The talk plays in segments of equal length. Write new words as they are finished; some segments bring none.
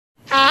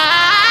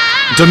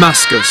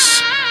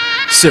Damascus,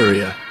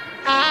 Syria,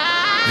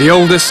 the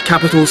oldest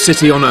capital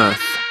city on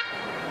earth,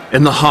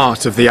 in the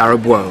heart of the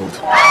Arab world.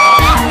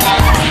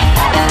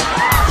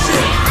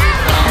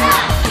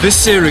 This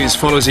series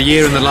follows a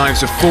year in the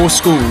lives of 4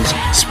 schools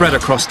spread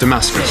across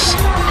Damascus.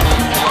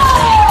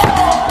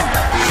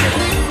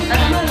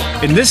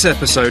 In this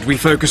episode, we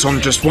focus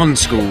on just one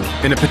school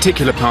in a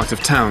particular part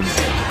of town,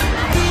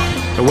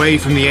 away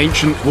from the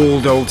ancient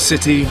walled old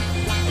city,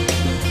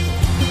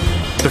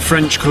 the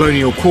French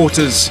colonial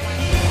quarters,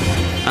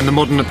 and the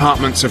modern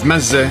apartments of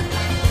Mezzeh.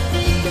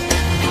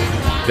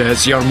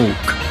 There's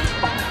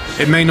Yarmouk.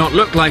 It may not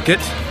look like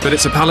it, but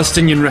it's a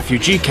Palestinian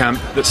refugee camp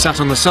that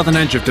sat on the southern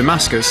edge of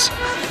Damascus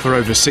for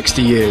over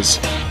 60 years.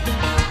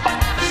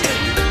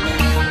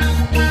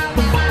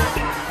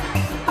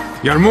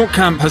 Yarmouk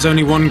camp has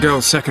only one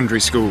girls'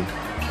 secondary school.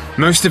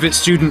 Most of its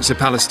students are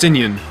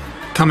Palestinian,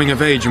 coming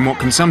of age in what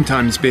can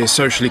sometimes be a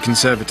socially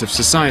conservative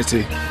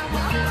society.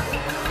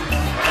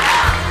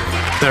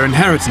 Their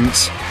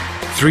inheritance,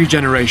 3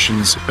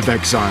 generations of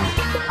exile.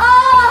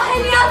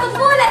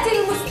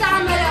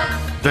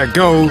 Their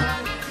goal,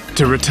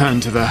 to return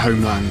to their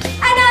homeland.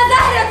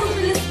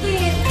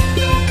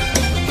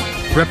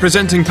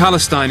 Representing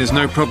Palestine is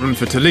no problem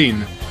for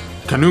Talene,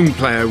 qanun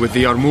player with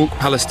the Yarmouk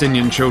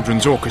Palestinian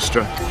Children's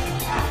Orchestra.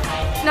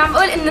 نعم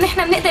بقول إنه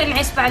نحن بنقدر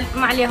نعيش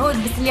مع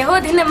اليهود، بس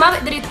اليهود هن ما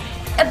بيقدروا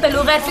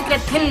يتقبلوا غير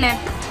فكرة هن.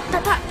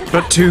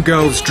 But 2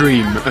 girls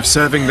dream of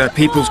serving their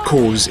people's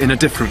cause in a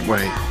different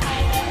way.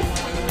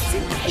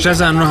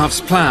 Shaza and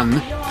Rahav's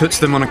plan puts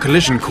them on a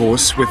collision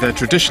course with their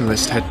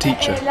traditionalist head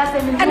teacher.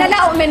 أنا لا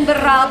أؤمن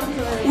بالراب،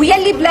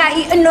 ويلي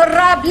بلاقي إنه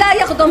الراب لا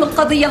يخدم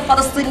القضية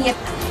الفلسطينية.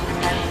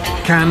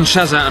 Can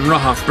Shaza and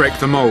Rahav break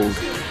the mold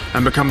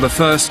and become the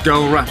first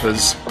girl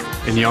rappers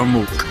in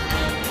Yarmouk?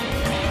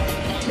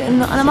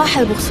 لأنه أنا ما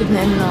حد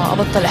بغصبني إنه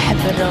أبطل أحب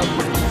الراب.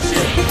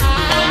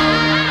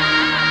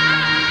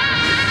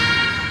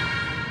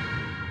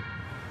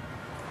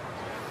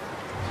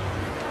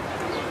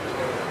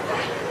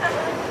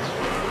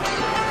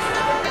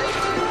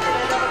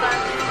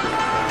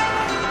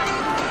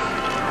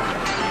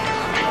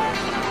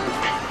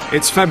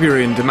 It's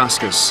February in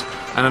Damascus,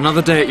 and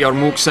another day at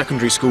Yarmouk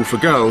Secondary School for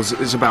Girls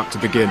is about to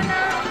begin.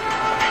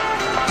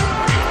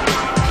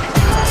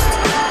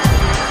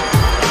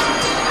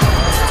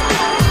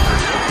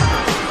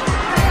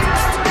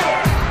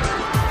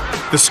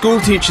 The school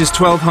teaches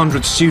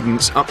 1,200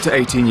 students up to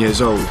 18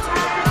 years old.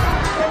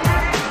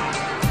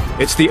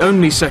 It's the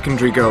only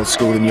secondary girls'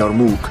 school in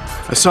Yarmouk,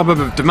 a suburb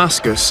of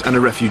Damascus and a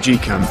refugee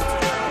camp.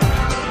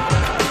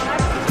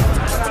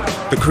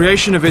 The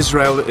creation of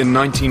Israel in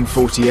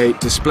 1948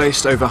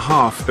 displaced over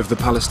half of the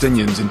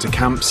Palestinians into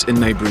camps in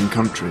neighbouring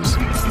countries.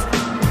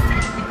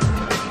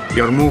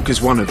 Yarmouk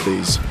is one of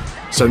these,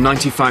 so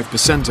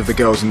 95% of the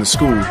girls in the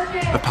school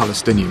are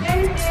Palestinian.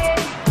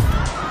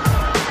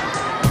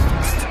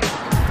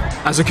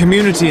 As a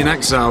community in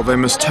exile, they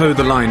must toe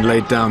the line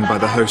laid down by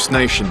the host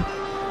nation.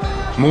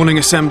 Morning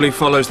assembly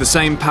follows the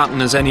same pattern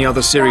as any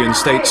other Syrian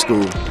state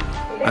school,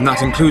 and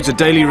that includes a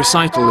daily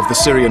recital of the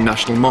Syrian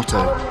national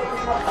motto.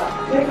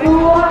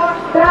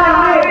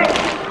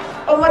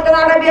 أمة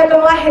عربية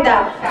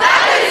واحدة.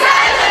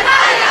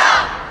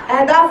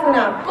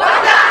 أهدافنا.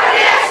 وحدة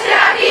حرية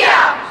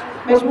اشتراكية.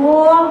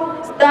 مجموع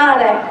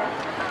ستارة.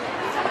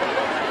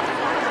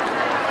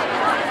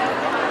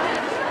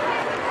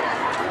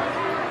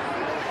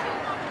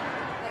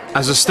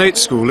 As a state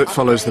school, it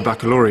follows the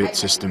baccalaureate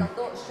system.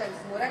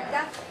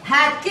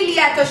 هاد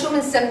كلياته شو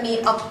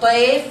بنسميه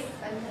الطيف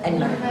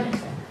المنهج.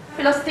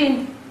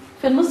 فلسطين.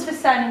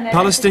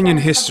 Palestinian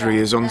history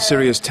is on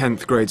Syria's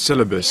 10th grade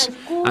syllabus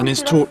and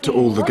is taught to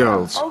all the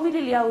girls.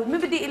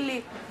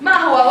 ما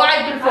هو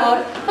وعد بالفور؟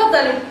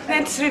 تفضلي.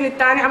 2 تشرين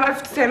الثاني عام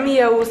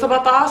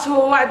 1917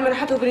 هو وعد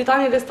منحته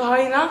بريطانيا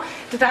للصهاينة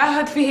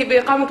تتعهد فيه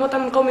بإقامة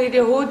وطن قومي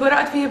لليهود،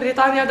 ورأت فيه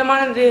بريطانيا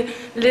ضمانا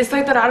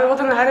للسيطرة على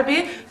الوطن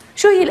العربي.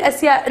 شو هي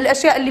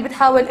الأشياء اللي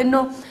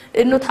بتحاول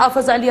إنه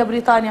تحافظ عليها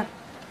بريطانيا؟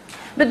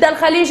 بدها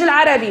الخليج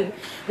العربي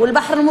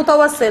والبحر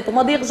المتوسط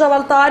ومضيق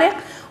جبل طارق،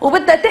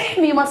 وبدها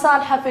تحمي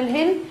مصالحها في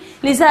الهند.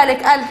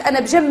 لذلك قالت أنا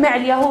بجمع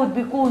اليهود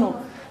بيكونوا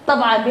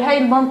طبعا بهاي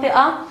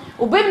المنطقة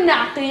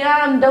وبمنع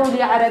قيام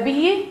دولة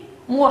عربية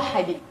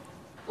موحدة.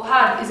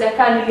 وهذا إذا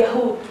كان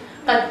اليهود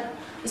قد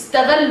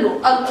استغلوا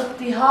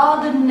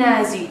الاضطهاد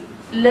النازي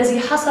الذي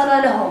حصل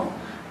لهم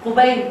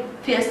قبيل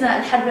في أثناء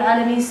الحرب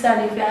العالمية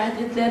الثانية في عهد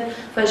هتلر،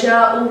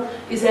 فجاءوا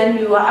إذا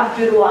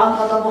يعبروا عن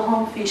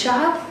غضبهم في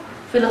شعب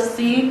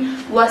فلسطين،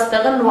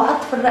 واستغلوا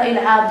عطف الرأي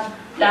العام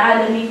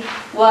العالمي،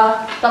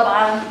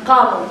 وطبعا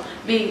قاموا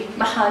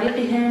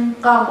بمحارقهم،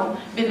 قاموا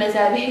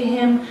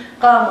بمذابحهم،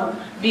 قاموا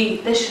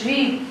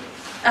بتشريد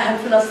أهل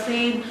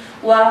فلسطين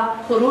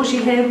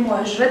وخروجهم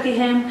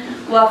وهجرتهم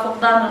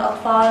وفقدان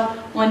الأطفال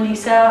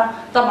والنساء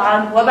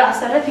طبعا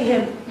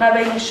وبعثرتهم ما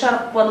بين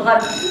الشرق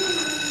والغرب.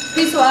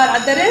 في سؤال على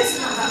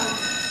الدرس؟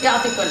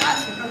 يعطيكم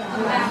العافية.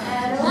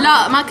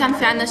 لا ما كان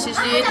في عنا شيء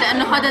جديد،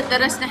 لأنه هذا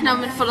الدرس نحن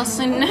من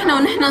فلسطين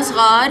ونحن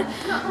صغار.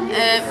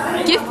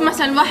 كيف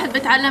مثلا الواحد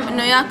بتعلم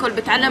إنه ياكل،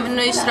 بتعلم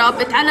إنه يشرب،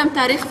 بتعلم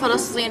تاريخ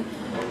فلسطين.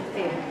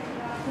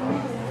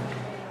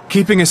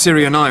 Keeping a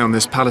Syrian eye on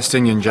this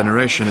Palestinian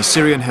generation, a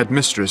Syrian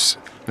headmistress,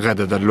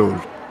 Ghada Dalloul.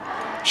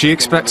 She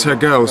expects her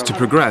girls to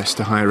progress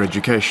to higher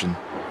education.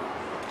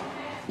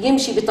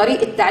 يمشي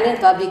بطريقة تعليم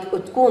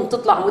فبتكون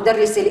تطلع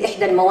مدرسة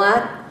لإحدى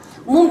المواد.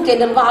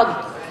 ممكن البعض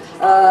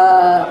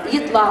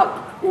يطلع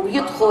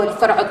ويدخل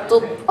فرع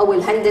الطب أو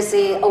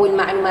الهندسة أو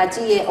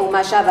المعلوماتية أو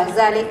ما شابه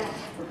ذلك.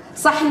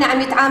 صح إن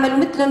عم يتعاملوا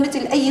مثلهم مثل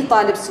أي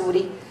طالب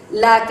سوري،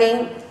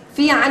 لكن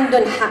في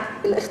عندهم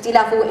حق.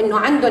 الاختلاف هو إنه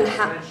عندهم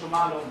حق.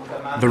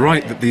 The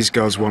right that these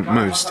girls want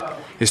most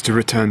is to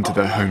return to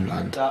their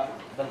homeland.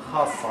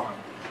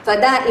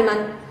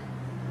 فدائما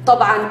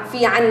طبعا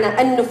في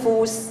عنا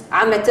النفوس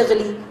عم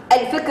تغلي،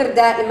 الفكر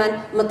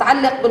دائما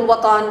متعلق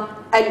بالوطن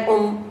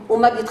الأم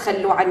وما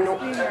بيتخلوا عنه.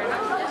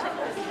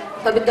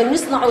 فبدهم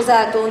يصنعوا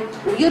ذاتهم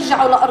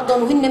ويرجعوا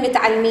لأرضهم وهن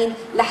متعلمين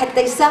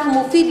لحتى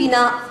يساهموا في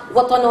بناء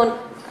وطنهم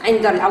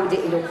عند العودة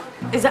إله.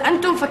 إذا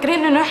أنتم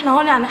فاكرين إنه إحنا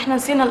هون يعني إحنا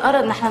نسينا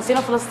الأرض، نحن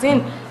نسينا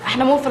فلسطين،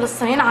 إحنا مو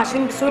فلسطينيين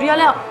عايشين بسوريا،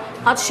 لا،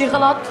 هذا الشيء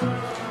غلط.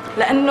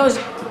 لأنه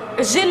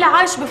الجيل اللي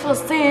عايش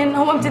بفلسطين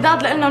هو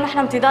امتداد لنا ونحن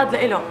امتداد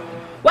لإله.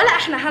 ولا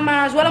إحنا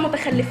همج ولا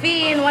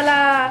متخلفين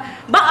ولا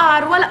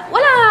بقر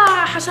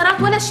ولا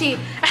حشرات ولا شيء،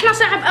 إحنا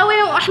شعب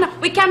قوي وإحنا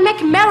we can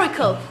make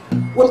miracle.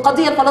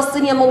 والقضية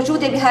الفلسطينية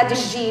موجودة بهذا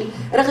الجيل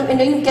رغم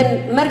إنه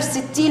يمكن مر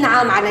 60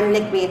 عام على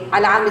النكبة،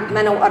 على عام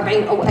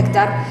 48 أو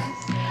أكثر.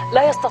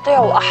 لا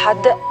يستطيع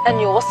أحد أن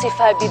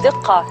يوصف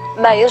بدقة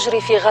ما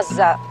يجري في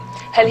غزة.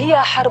 هل هي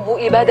حرب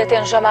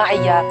إبادة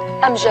جماعية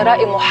أم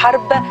جرائم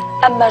حرب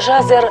أم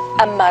مجازر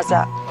أم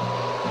ماذا؟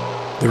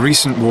 The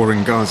recent war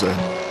in Gaza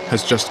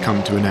has just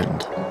come to an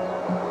end.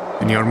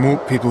 In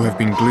Yarmouk, people have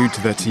been glued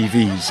to their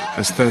TVs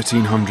as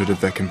 1,300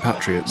 of their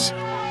compatriots,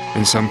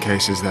 in some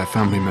cases their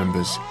family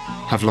members,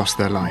 have lost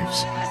their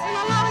lives.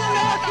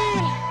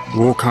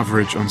 War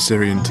coverage on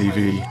Syrian TV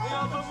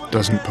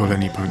doesn't pull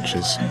any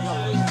punches.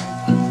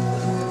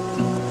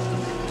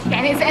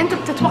 يعني إذا أنتم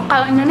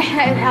بتتوقعوا إنه نحن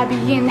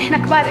إرهابيين،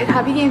 نحن كبار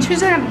إرهابيين، شو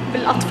جرى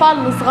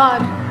بالأطفال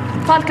الصغار؟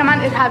 الأطفال كمان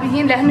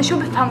إرهابيين لأنه شو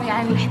بفهموا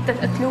يعني لحتى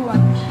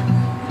تقتلوهم؟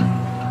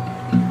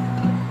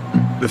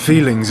 The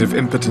feelings of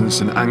impotence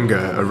and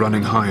anger are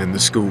running high in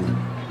the school,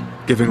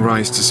 giving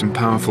rise to some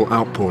powerful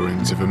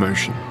outpourings of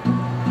emotion.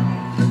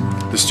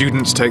 The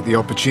students take the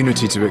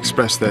opportunity to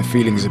express their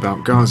feelings about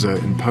Gaza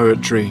in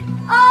poetry,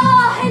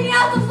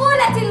 يا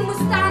طفولتي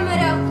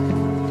المستعمرة،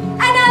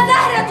 أنا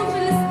زهرة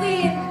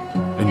فلسطين.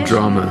 in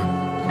drama,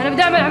 أنا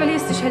بدي أعمل عملية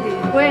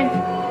استشهادية. وين؟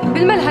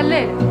 بالملهى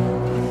الليل.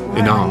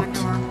 in art,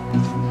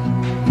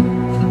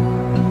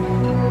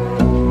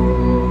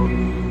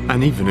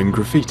 and even in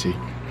graffiti.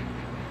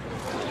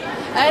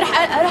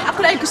 رح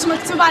أقرأ لكم شو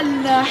مكتوب على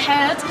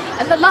الحيط.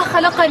 أن الله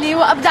خلقني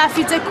وأبدع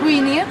في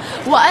تكويني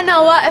وأنا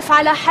واقف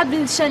على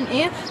حبل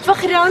شنقي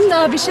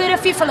فخراً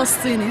بشرفي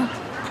فلسطيني.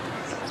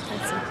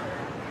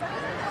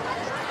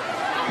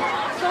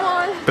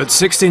 But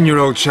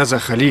 16-year-old Shaza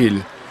Khalil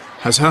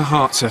has her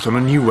heart set on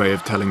a new way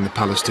of telling the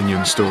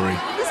Palestinian story.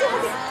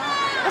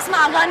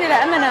 أسمع أغاني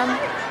لأمينيم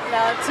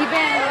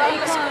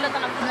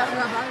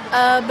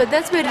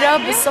بدأت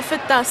بالراب بالصف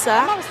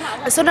التاسع،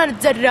 صرنا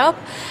نتدرب،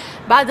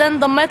 بعدين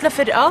انضميت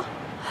لفرقة،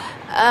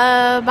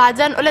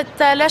 بعدين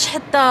قلت ليش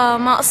حتى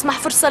ما أسمح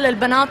فرصة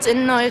للبنات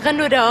إنه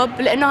يغنوا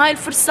راب، لأنه هاي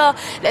الفرصة،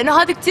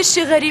 لأنه هذا كتير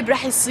شيء غريب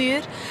رح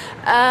يصير،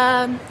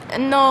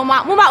 إنه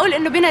مو معقول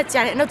إنه بنت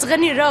يعني إنه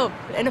تغني راب،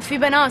 لأنه في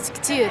بنات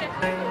كتير.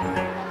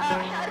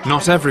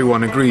 Not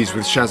everyone agrees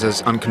with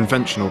Shaza's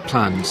unconventional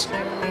plans.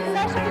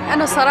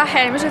 أنا صراحة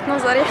يعني وجهة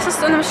نظري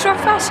حسست إنه مشروع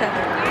فاشل،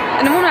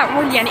 إنه مو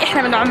معقول يعني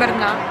إحنا من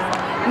عمرنا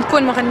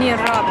نكون مغنيين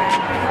راب.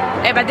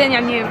 بعدين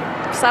يعني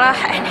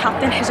بصراحة إحنا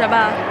حاطين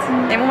حجابات،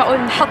 يعني مو معقول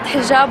نحط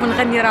حجاب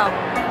ونغني راب.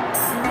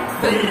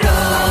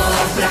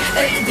 بالراب رح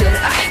أقدر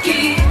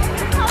أحكي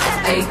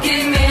أي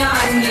كلمة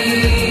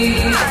عني،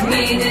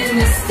 مين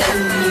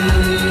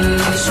المستني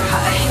شو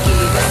حأحكي،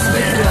 بس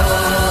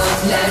بالراب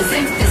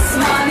لازم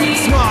تسمعني،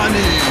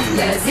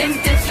 لازم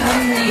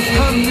تفهمني،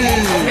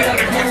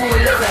 الراب هو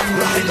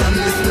الفن. رح يضل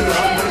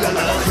الراب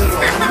للآخر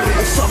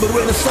عمري، الصبر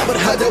وين الصبر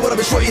هذا ورا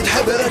بشوية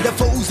حبر، هذا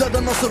فوز هذا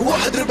النصر،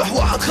 واحد ربح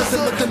واحد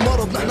خسر، مثل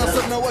مرض نحن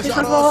صرنا وجع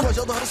راس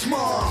وجع ظهر اسمع.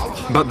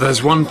 But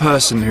there's one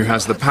person who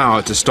has the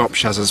power to stop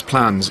Shaza's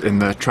plans in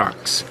their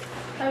tracks.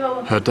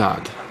 Her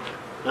dad.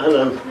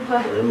 أهلا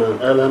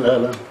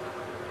أهلا.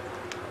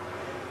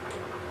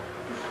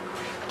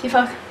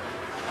 كيفك؟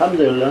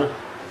 الحمد لله.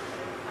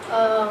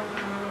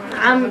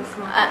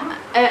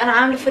 أنا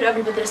عاملة فرقة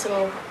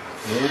بالمدرسة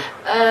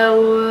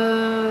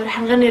ورح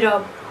نغني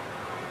راب.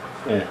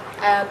 إيه.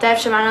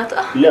 بتعرف شو معناته؟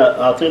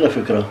 لا أعطينا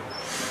فكرة.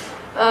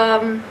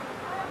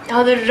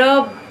 هذا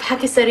الراب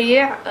بحكي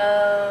سريع،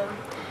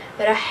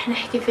 رح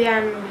نحكي فيه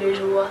عن اللي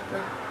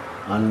جواتنا.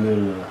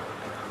 عن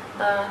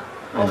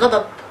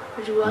الغضب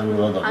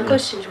جواتنا، عن كل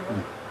شيء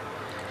جواتنا.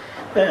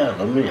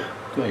 إيه منيح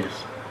كويس.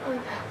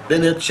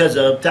 بنت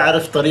شذا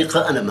بتعرف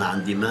طريقة، أنا ما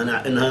عندي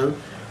مانع إنها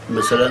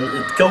مثلا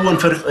تكون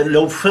فرقة،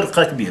 لو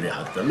فرقة كبيرة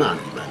حتى ما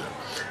عندي مانع،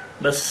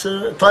 بس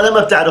طالما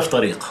بتعرف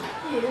طريقها،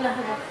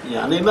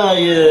 يعني ما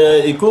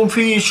يكون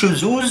في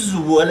شذوذ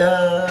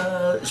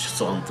ولا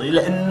صنطي،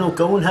 لأنه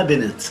كونها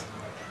بنت.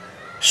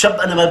 الشاب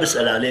أنا ما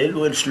بسأل عليه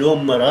الولد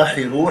شلون ما راح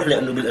يروح،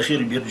 لأنه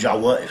بالأخير بيرجع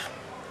واقف.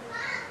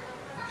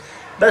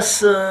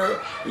 بس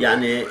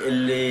يعني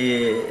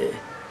اللي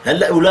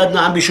هلا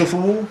أولادنا عم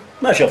بيشوفوه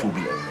ما شافوه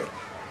بالأول،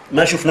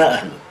 ما شفناه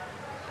إحنا.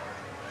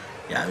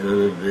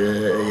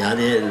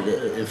 يعني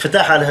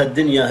انفتاح على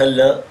هالدنيا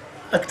هلا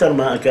أكثر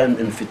ما كان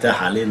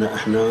انفتاح علينا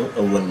إحنا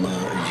أول ما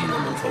جينا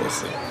من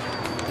فلسطين.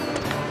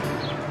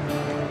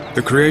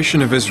 The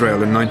creation of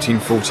Israel in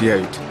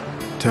 1948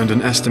 turned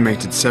an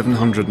estimated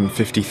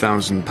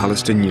 750,000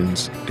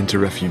 Palestinians into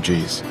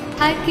refugees.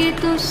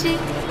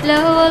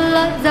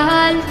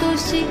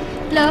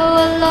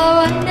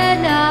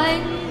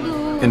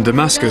 In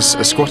Damascus,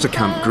 a squatter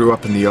camp grew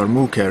up in the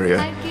Yarmouk area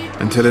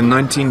until in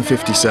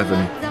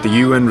 1957 the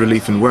UN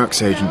Relief and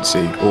Works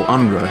Agency, or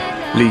UNRWA,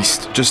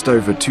 leased just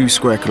over 2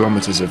 square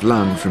kilometers of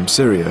land from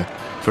Syria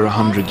for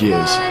 100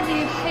 years.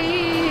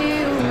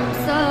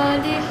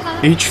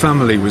 Each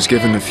family was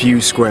given a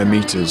few square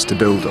meters to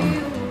build on.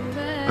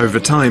 Over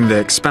time they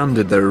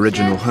expanded their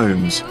original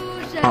homes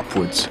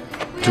upwards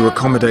to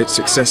accommodate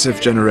successive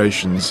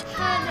generations,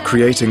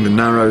 creating the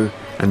narrow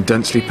and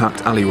densely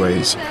packed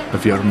alleyways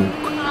of Yarmouk.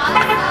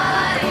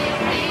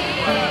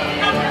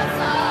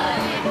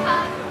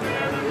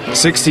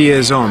 60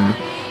 years on,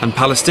 and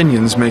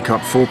Palestinians make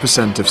up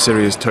 4% of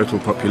Syria's total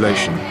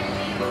population.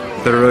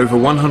 There are over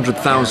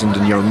 100,000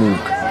 in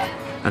Yarmouk,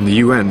 and the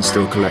UN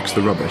still collects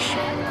the rubbish.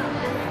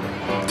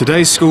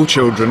 Today's school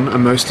children are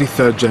mostly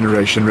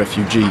third-generation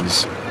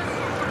refugees.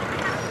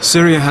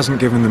 Syria hasn't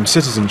given them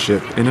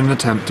citizenship in an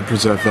attempt to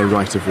preserve their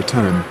right of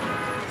return,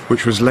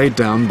 which was laid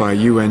down by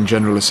a UN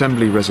General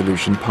Assembly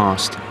resolution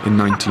passed in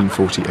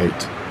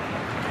 1948.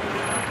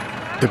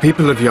 The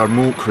people of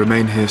Yarmouk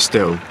remain here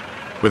still,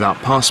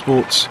 without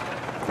passports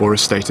or a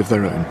state of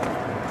their own.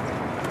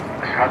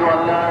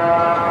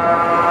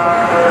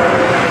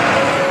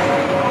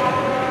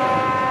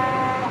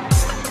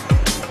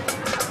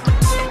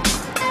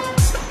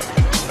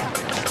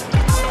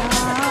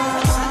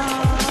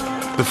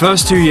 The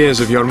first 2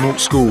 years of Yarmouk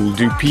school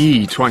do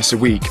PE twice a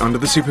week under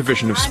the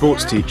supervision of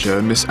sports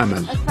teacher Miss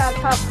Amel.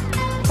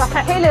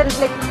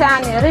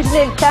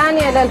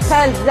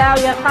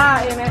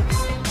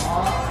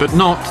 But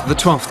not the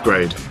 12th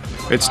grade.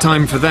 It's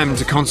time for them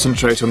to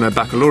concentrate on their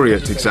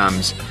baccalaureate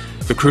exams,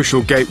 the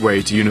crucial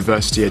gateway to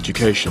university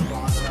education.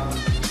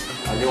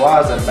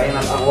 يوازن بين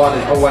الأغوار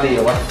الأولية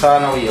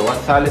والثانوية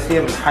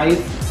والثالثية من حيث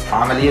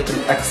عملية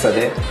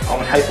الأكسدة أو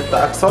من حيث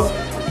التأكسد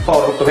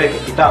فور هيك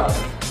الكتاب.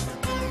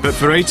 But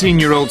for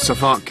 18-year-old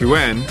Safat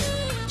Kouhen,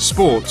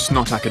 sports,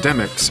 not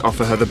academics,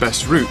 offer her the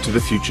best route to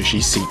the future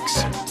she seeks.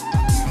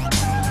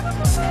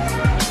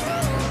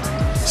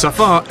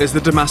 Safat is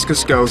the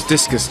Damascus girls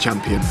discus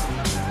champion.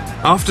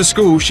 After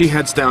school, she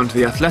heads down to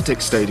the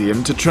athletics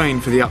stadium to train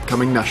for the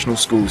upcoming National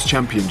Schools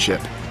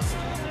Championship.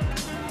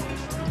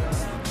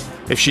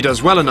 If she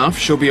does well enough,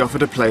 she'll be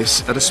offered a place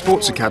at a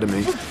sports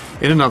academy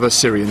in another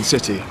Syrian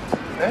city.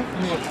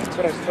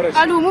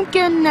 قالوا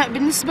ممكن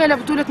بالنسبة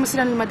لبطولة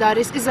مثلا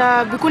المدارس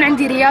إذا بيكون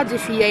عندي رياضي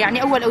فيها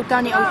يعني أول أو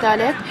ثاني أو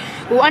ثالث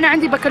وأنا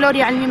عندي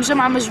بكالوريا علمي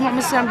مجمع مجموع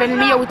مثلا بين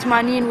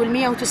 180 وال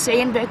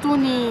 190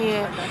 بيعطوني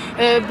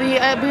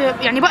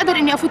يعني بقدر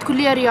إني أفوت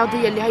كلية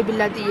رياضية اللي هي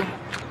بلادية.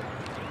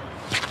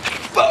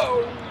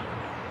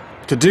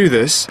 To do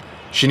this,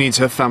 she needs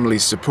her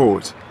family's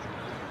support.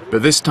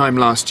 But this time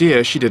last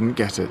year, she didn't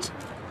get it.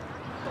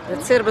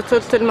 بتصير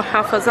بطولة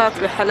المحافظات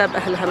بحلب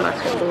أهلها ما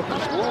خلوها.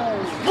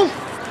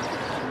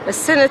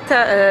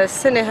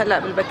 السنة هلا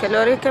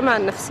بالبكالوريا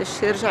كمان نفس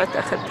الشيء رجعت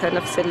أخذتها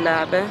نفس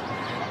اللعبة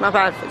ما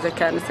بعرف إذا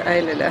كانت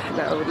قايلة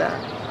لأهلها أو لا.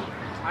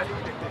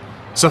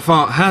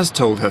 Safat has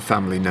told her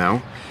family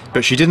now,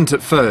 but she didn't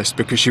at first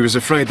because she was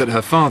afraid that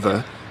her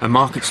father, a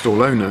market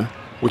stall owner,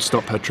 would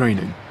stop her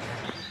training.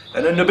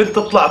 لأنه بنت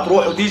تطلع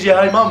تروح وتيجي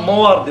هاي ما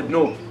وارد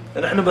بنوب،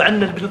 نحن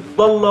عندنا البنت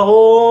تضلها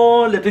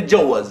هون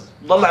لتتجوز،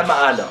 تضلع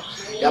مع أهلها،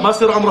 يعني ما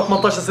يصير عمرها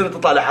 18 سنة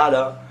تطلع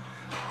لحالها.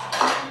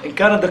 إن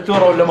كانت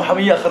دكتورة ولا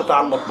محامية أخرتها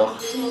على المطبخ.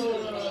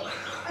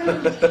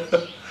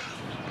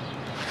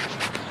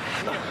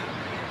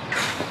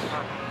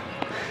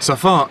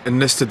 Safat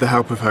enlisted the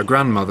help of her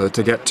grandmother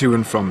to get to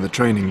and from the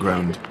training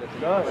ground.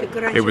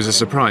 It was a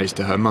surprise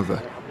to her mother.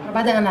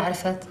 بعدين أنا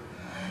عرفت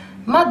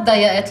ما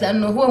تضايقت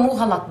لأنه هو مو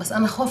غلط بس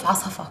أنا خوف على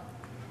صفا.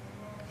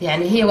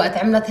 يعني هي وقت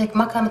عملت هيك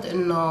ما كانت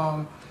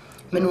إنه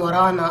من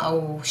ورانا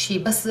أو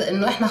شيء بس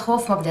إنه إحنا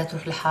خوف ما بدها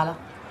تروح لحالها.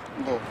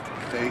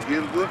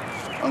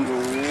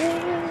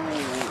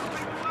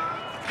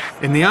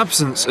 In the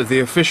absence of the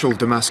official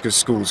Damascus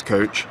schools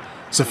coach,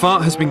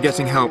 Safat has been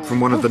getting help from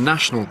one of the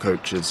national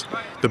coaches,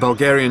 the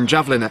Bulgarian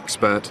javelin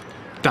expert,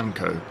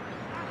 Danko.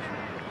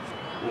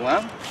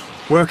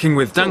 Working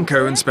with Danko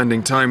and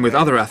spending time with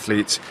other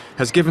athletes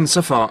has given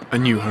Safat a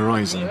new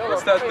horizon.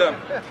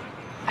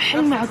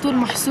 حلمي على طول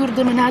محصور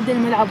ضمن هذا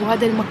الملعب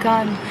وهذا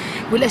المكان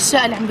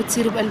والأشياء اللي عم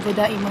بتصير بقلبه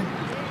دائما.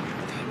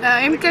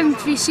 يمكن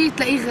في شيء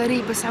تلاقيه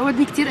غريب بس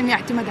عودني كثير إني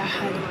أعتمد على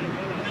حالي.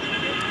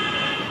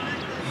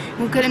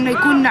 ممكن انه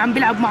يكون عم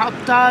بيلعب مع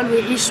ابطال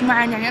ويعيش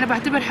معا. يعني انا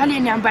بعتبر حالي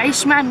اني عم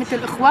بعيش معا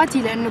مثل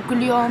اخواتي، لانه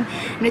كل يوم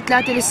من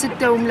 3 ل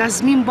 6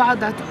 وملازمين بعض.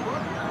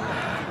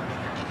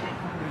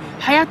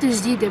 حياة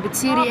جديدة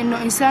بتصيري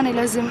انه انسانة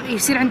لازم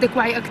يصير عندك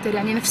وعي اكثر،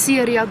 يعني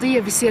نفسية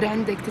رياضية بيصير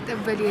عندك،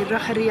 تتقبلي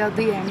الراحة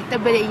الرياضية، يعني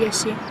تتقبلي اي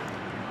شيء.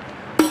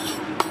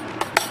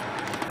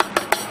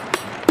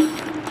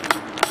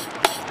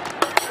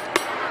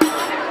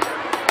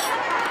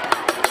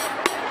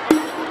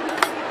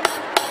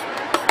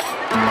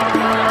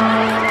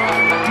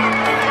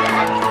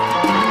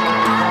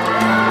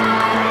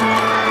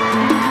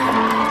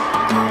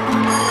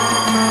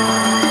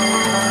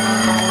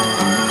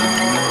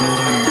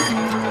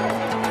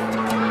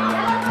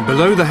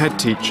 Below the head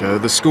teacher,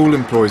 the school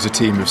employs a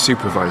team of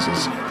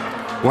supervisors.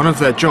 One of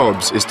their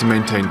jobs is to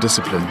maintain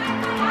discipline.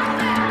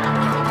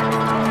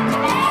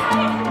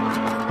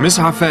 Miss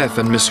Hafef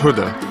and Miss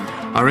Huda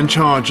are in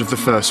charge of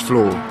the first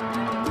floor.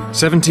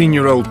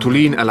 17-year-old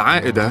Tulin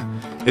Al-Aida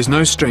is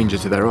no stranger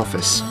to their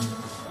office.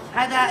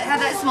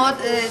 هذا اسمه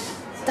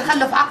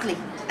تخلف عقلي،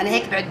 أنا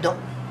هيك بعده.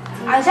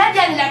 عن جد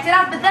يعني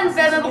الاعتراف بالذنب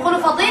زي ما بيقولوا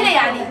فضيلة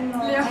يعني.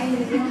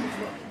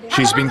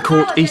 She's been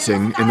caught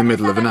eating in the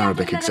middle of an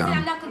Arabic exam.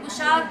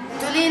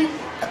 تولين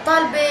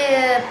طالبة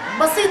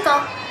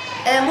بسيطة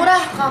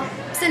مراهقة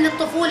بسن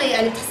الطفولة،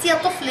 يعني بتحسيها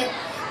طفلة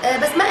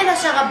بس ما لها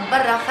شغب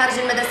برا خارج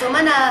المدرسة وما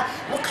أنا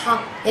وقحة،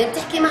 يعني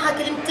بتحكي معها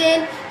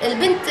كلمتين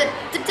البنت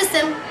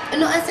بتبتسم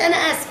إنه أنا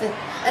آسفة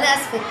أنا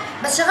آسفة،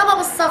 بس شغبها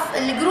بالصف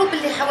الجروب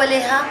اللي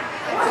حواليها.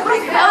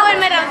 أول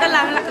مرة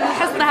بطلع من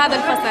الحصة هذا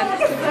الفصل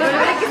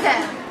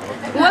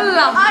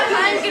والله.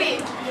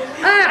 عندي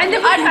هلا عندي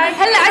حصة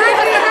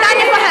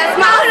ثانية فحص،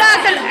 معقولة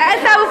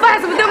أساوي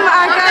فحص بدون ما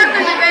آكل؟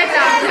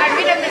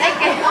 عارفين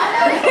بنأكل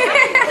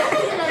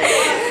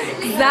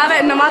زارة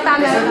إنه ما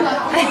تعمل.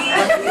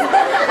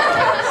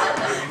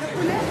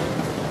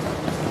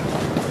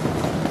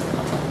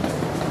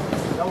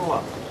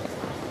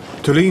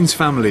 Tulin's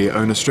family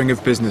own a string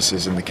of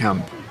businesses in the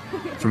camp,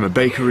 from a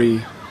bakery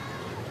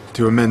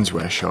to a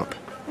menswear shop.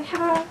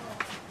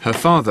 Her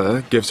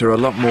father gives her a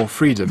lot more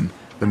freedom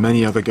than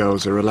many other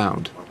girls are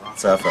allowed.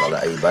 تسافر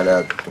على أي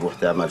بلد، تروح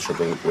تعمل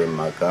شوبينج وين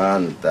ما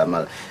كان،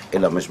 تعمل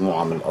إلى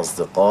مجموعة من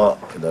الأصدقاء،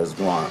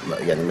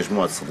 إلى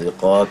مجموعة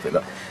صديقات،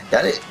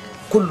 يعني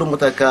كله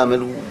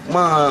متكامل،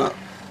 وما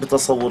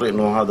بتصور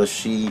إنه هذا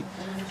الشيء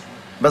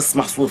بس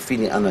محصور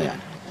فيني أنا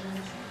يعني.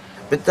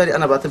 بالتالي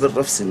أنا بعتبر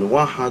نفسي إنه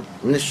واحد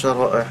من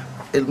الشرائح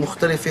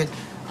المختلفة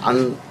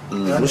عن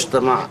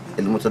المجتمع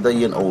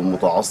المتدين او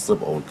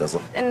المتعصب او الكذا.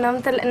 انه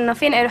مثل انه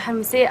فيني اروح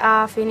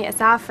الموسيقى، فيني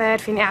اسافر،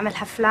 فيني اعمل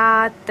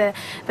حفلات،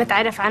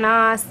 بتعرف على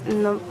ناس،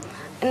 انه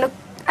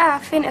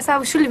فيني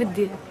اسوي شو اللي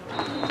بدي.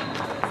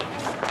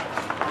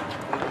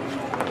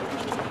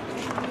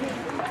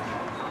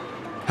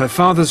 Her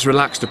father's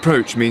relaxed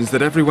approach means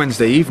that every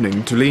Wednesday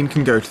evening Tulin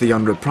can go to the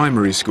Unra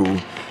primary school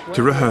to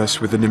rehearse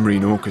with the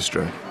Nimreen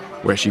orchestra,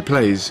 where she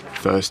plays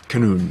first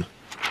kanun.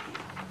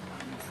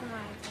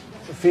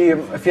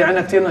 في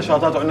عنا كثير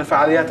نشاطات وعنا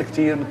فعاليات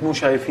كثير مثل مو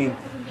شايفين.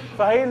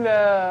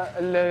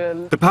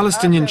 The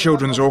Palestinian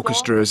Children's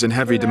Orchestra is in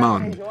heavy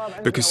demand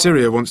because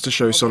Syria wants to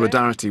show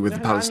solidarity with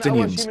the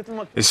Palestinians,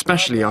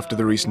 especially after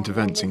the recent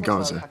events in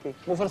Gaza.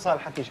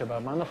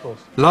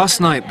 Last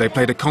night they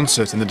played a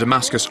concert in the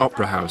Damascus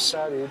Opera House,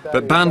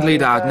 but band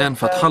leader Adnan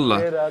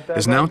Fathallah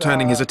is now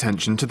turning his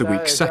attention to the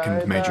week's second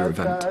major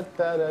event.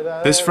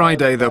 This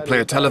Friday they'll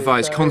play a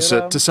televised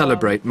concert to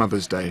celebrate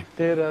Mother's Day.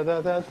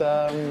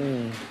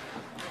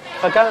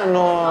 فكان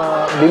انه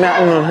بما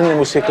انه هن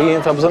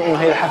موسيقيين فبظن انه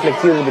هي الحفله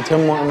كثير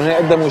بتهمهم، انه هي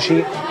قدموا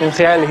شيء من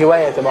خلال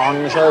الهوايه تبعهم،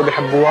 ان شاء الله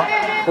بيحبوها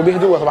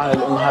وبيهدوها طبعا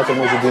للامهات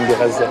الموجودين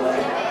بغزه.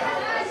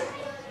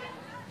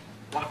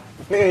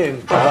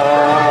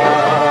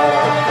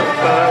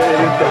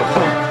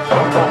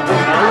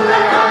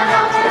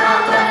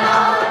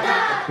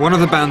 One of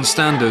the band's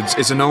standards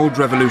is an old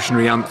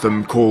revolutionary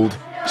anthem called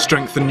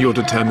Strengthen Your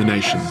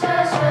Determination.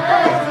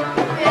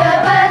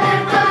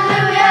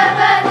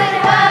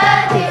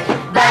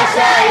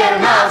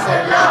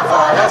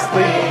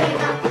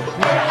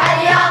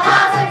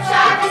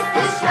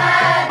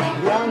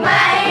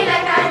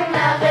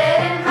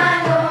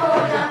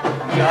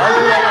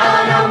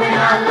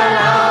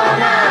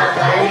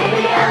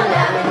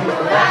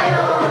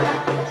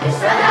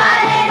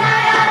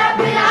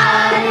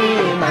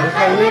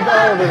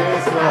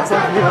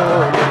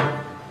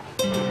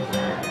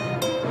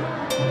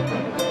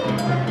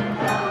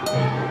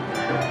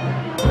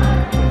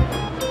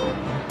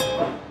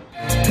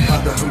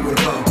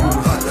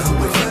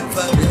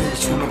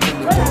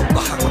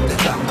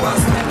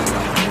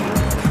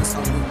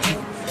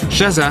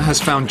 Sheza has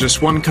found just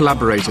one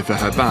collaborator for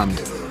her band.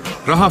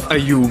 Rahaf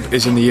Ayoub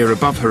is in the year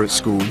above her at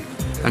school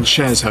and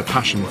shares her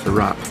passion for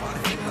rap.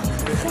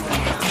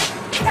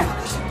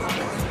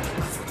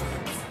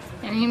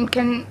 يعني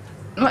يمكن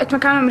وقت ما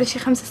كان عمري شي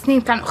 5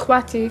 سنين كان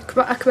اخواتي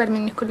اكبر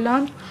مني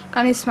كلهم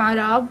كانوا يسمعوا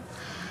راب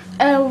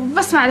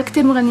وبسمع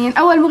لكتير مغنيين.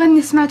 اول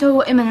مغني سمعته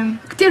هو امينيم،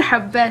 كتير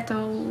حبيته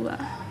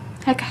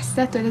وهيك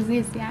حسيته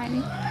لذيذ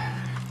يعني.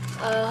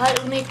 هاي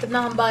الأغنية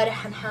كتبناها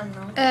امبارح عن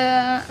حالنا.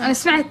 أنا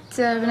سمعت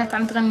بنات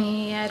عم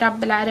تغني راب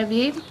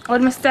بالعربي،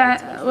 أول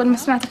ما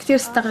سمعت كتير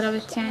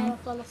استغربت يعني.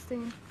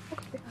 فلسطين.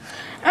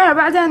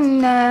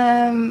 بعدين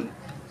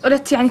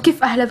قلت يعني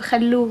كيف أهلها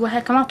بخلوه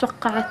وهيك، ما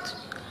توقعت.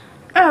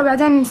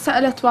 بعدين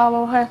سألت بابا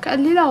وهيك قال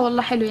لي لا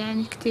والله حلو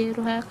يعني كتير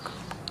وهيك.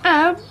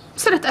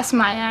 صرت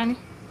أسمع يعني.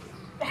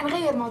 رح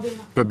نغير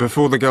ماضينا. But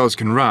before the girls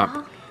can rap,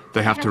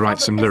 they have to write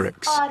some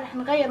lyrics. رح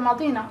نغير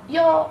ماضينا.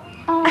 يا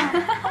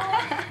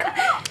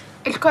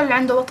الكل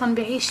عنده وطن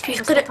بيعيش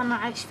فيه، بس وطننا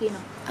عايش فينا.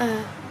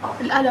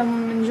 الألم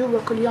من جوا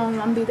كل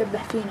يوم عم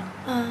بيدبح فينا.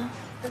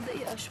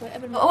 دقيقة شوي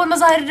قبل أول ما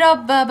ظهر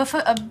الراب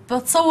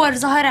بتصور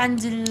ظهر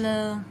عند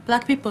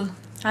البلاك بيبل،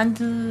 عند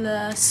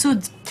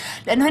السود،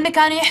 لأنه هن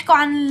كانوا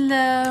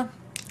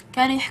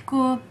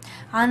يحكوا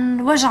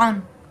عن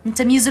وجعهم من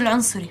التمييز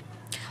العنصري.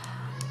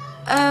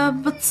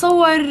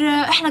 بتصور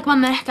إحنا كمان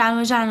بدنا نحكي عن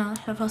وجعنا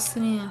إحنا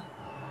فلسطينيين.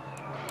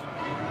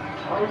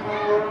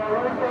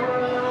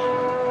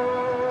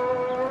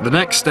 The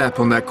next step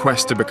on their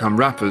quest to become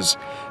rappers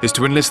is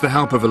to enlist the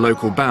help of a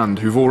local band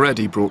who've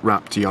already brought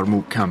rap to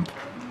Yarmouk camp.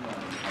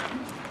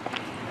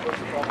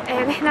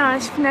 نحن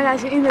شفنا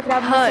لاجئين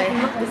الراب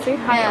المقدسي.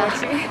 هاي أول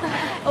شيء.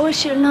 أول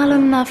شيء قلنا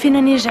لهم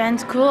فينا نيجي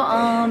عندكم.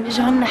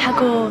 إجوا لنا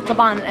حكوا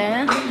طبعا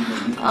إيه.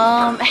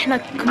 إحنا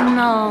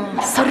كنا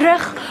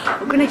نصرخ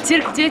وكنا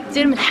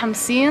كتير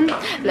متحمسين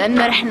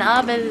لأنه رح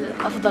نقابل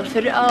أفضل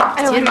فرقة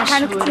كتير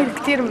مشهورة. كانوا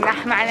كتير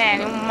مناح معنا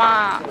يعني،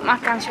 وما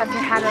كانوا شايفين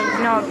حالهم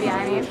بنوب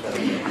يعني،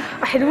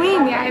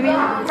 وحلوين يعني.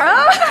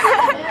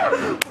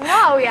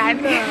 واو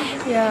يعني.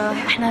 يا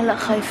إحنا هلا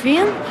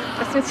خايفين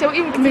بس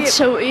متشوقين كتير.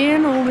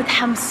 متشوقين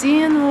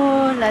ومتحمسين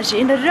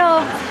ولاجئين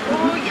الراب.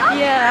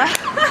 يا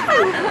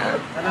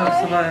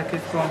أنا صبايا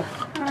كيفكم؟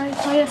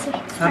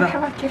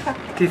 مرحبا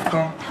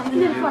كيفكم؟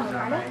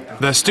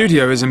 Their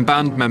studio is in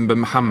band member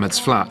Mohammed's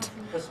flat,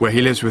 where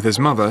he lives with his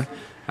mother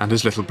and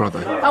his little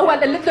brother. أول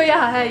قلت له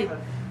إياها هاي.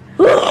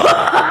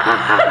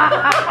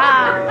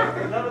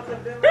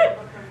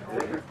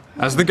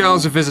 As the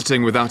girls are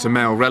visiting without a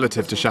male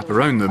relative to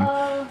chaperone them,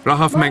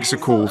 Rahaf makes a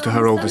call to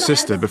her older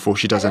sister before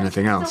she does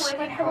anything else.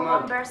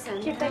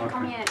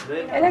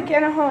 لك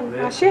أنا هون.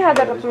 ماشي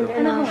هذا الرقم اللي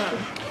أنا هون.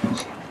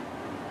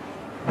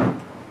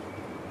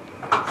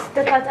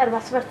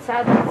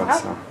 634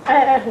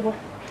 هو.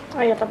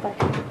 أي طبعا.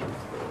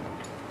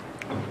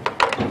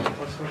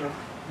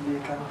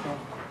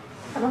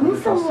 مين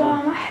سوى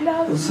محلى؟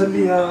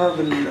 نصليها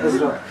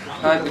بالازرق.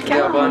 هذا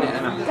بالياباني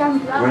انا.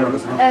 وين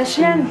الازرق؟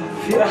 شين؟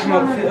 في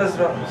احمر في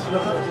ازرق.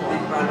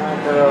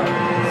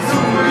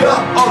 سوريا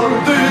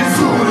ارضي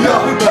سوريا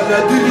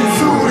بلدي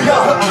سوريا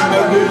انا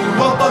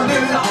للوطن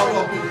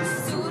العربي.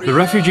 The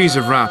refugees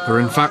of rap are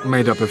in fact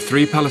made up of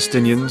 3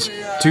 Palestinians,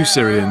 2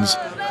 Syrians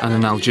and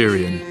an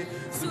Algerian.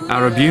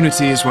 Arab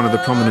unity is one of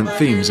the prominent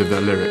themes of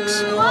their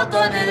lyrics.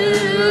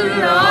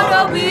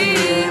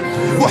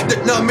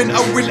 وحدتنا من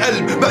اول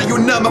قلب،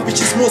 بعيوننا ما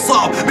فيش اسمه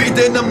صعب،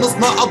 بايدينا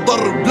بنصنع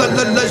الضرب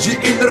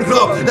للاجئين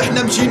الراب،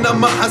 احنا مشينا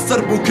مع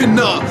السرب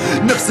وكنا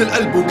نفس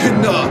القلب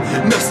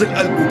نفس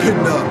القلب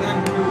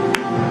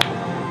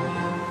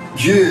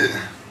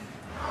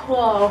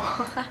Wow.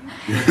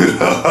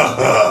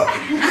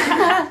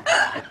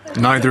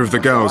 Neither of the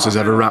girls has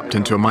ever rapped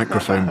into a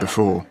microphone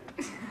before.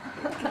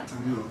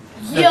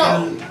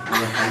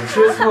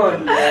 شو اسمه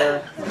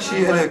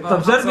شيء هيك؟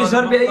 طب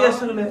جربي اي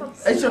شغله.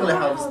 اي شغله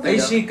حافظتيها؟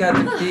 اي شيء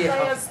كاتبتيه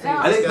حافظتيه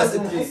عليك بس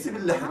تحسي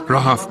باللحن.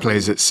 Rahaf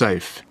plays it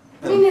safe.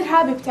 مين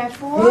الإرهابي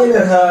بتعرفوه؟ مين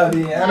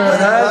الإرهابي؟ أنا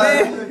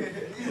إرهابي.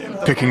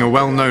 Picking a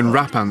well-known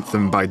rap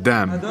anthem by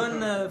Dam,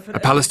 a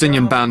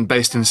Palestinian band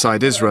based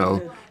inside Israel,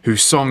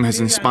 whose song has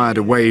inspired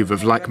a wave of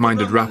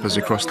like-minded rappers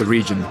across the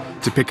region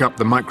to pick up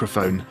the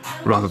microphone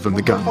rather than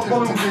the gun.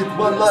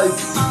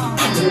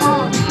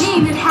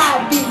 مين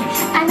إرهابي؟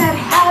 أنا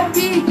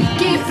إرهابي.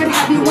 كيف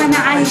إرهابي وأنا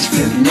عايش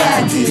في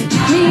بلادي؟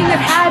 مين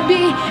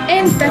إرهابي؟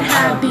 أنت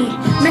إرهابي.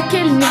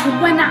 ماكلني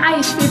وأنا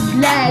عايش في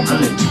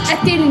بلادي،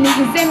 قتلني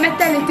زي ما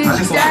قتلت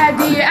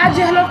أجدادي.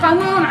 أجهل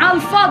القانون على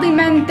الفاضي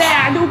ما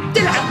انتعد،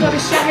 وبتلعب دور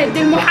الشاهد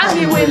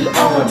المحامي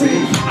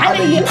والقاضي.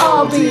 علي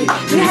قاضي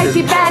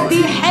نهايتي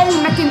بادي،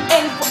 حلمك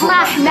الألف ما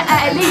احنا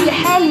آلية،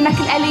 حلمك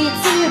الآلية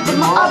تصير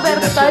بالمقابر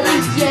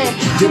الطريقية.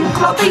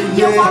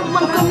 ديمقراطية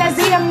والله كنا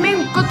زي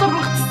من كتر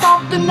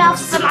الاغتصاب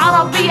النفس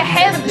العربية.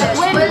 حرلك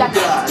ولك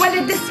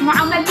ولد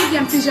اسمه عملية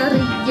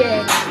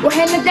انفجارية،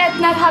 وهنا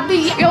ذاتنا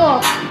إرهابية. يو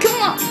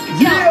كمان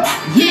يا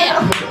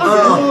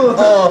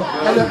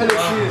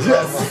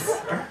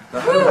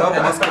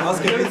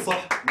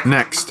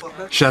Next,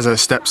 Shaza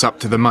steps up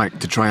to the mic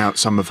to try out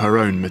some of her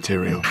own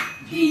material.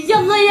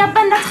 يلا يا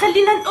بنات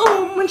خلينا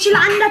نقوم ونشيل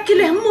عنا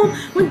كل هموم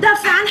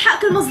وندافع عن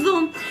حق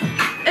المظلوم.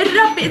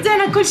 الرب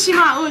بإيدينا كل شي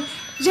معقول.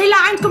 جاي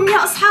لعندكم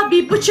يا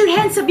أصحابي بوتشر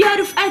هانسب يا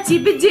رفقاتي،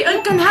 بدي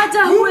أقولكن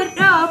هذا هو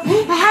الراب،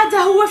 هذا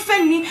هو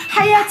فني،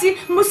 حياتي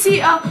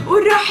موسيقى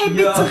وروحي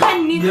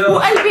بتغني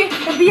وقلبي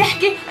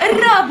بيحكي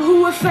الراب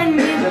هو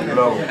فني.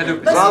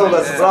 برافو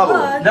بس برافو.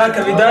 لا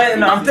كبداية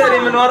إنه عم تقري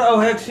من ورقة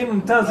وهيك شيء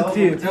ممتاز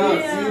كثير.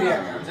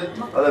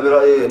 أنا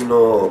برأيي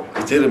إنه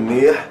كثير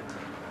منيح،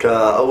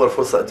 كأول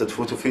فرصة أنت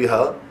تفوتوا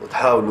فيها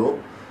وتحاولوا،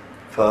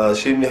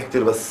 فشيء منيح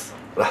كثير، بس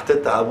رح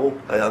تتعبوا.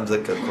 هي عم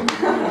ذكركم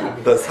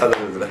بس هذا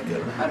اللي بدي احكي.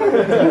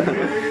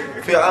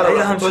 في عالم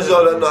رح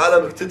تتوجعوا لانه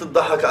عالم كثير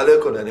تضحك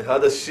عليكم، يعني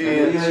هذا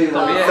الشيء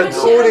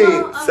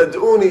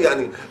صدقوني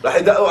يعني رح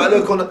يدقوا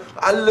عليكم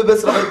على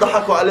اللبس، رح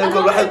يضحكوا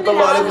عليكم، رح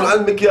يطلعوا عليكم على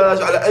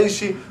المكياج، على اي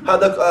شيء.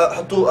 هذا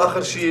حطوه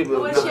اخر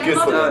شيء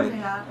بتفكيركم. يعني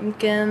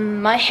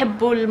يمكن ما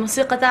يحبوا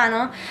الموسيقى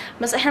تاعنا،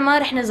 بس احنا ما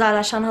رح نزعل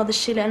عشان هذا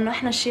الشيء، لانه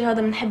احنا الشيء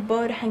هذا بنحبه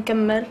ورح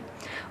نكمل،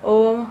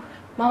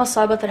 ما هو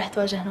الصعوبات رح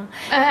تواجهنا.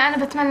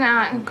 أنا بتمنى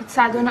إنكم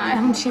تساعدونا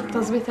أهم شيء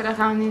بتظبيط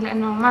الأغاني،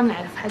 لأنه ما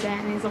بنعرف حدا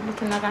يعني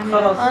يظبط لنا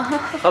أغاني.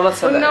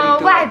 خلص إنه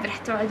وعد رح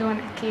توعدونا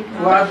أكيد.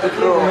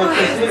 واعتبروا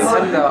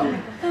هلا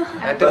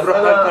اعتبروا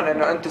حالكم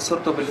إنه أنتم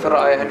صرتوا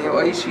بالفرقة يعني،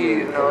 وأي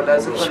شيء إنه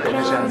لازم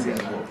نكون جاهزين.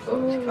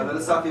 هذا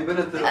لسه في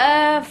بنت.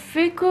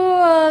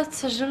 فيكوا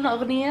تسجلوا لنا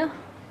أغنية؟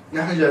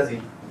 نحن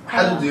جاهزين.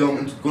 حددوا يوم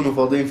أنتم تكونوا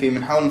فاضيين فيه،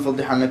 بنحاول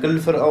نفضي حالنا كل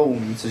الفرقة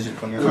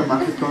ونسجلكم. يعني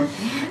معكم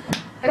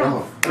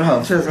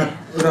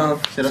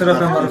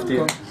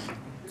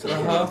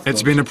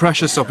It's been a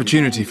precious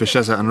opportunity for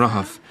Sheza and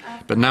Rahaf,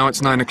 but now it's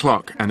 9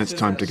 o'clock and it's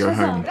time to go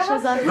home.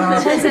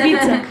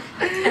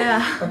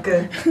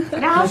 اوكي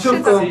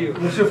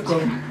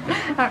نشوفكم.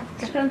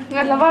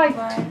 يلا باي.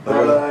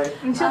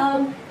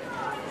 نشوفكم.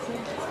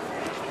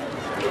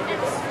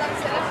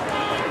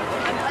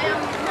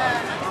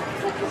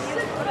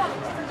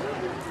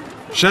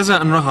 Sheza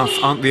and Rahaf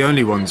aren't the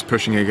only ones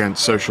pushing against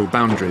social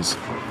boundaries.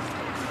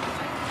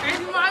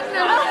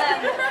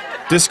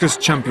 Discus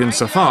champion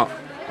Safat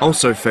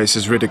also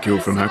faces ridicule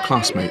from her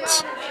classmates.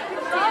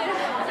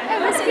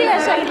 بس فيها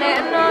شغلة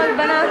إنه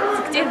البنات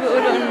كتير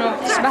بيقولوا إنه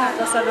تشبه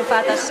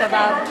تصرفات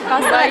الشباب،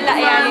 خاصة لا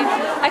يعني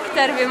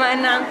أكثر بما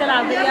إنها عم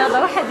تلعب رياضة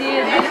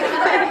وحديد.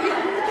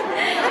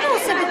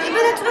 أنوثة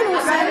بنت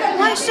أنوثة،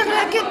 وهاي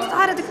الشغلة أكيد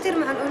تتعارض كثير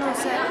مع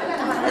الأنوثة.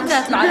 أنت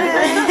هتلعبي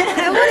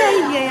ولا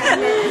هي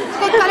يعني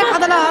تحط عليك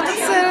عضلات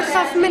تصير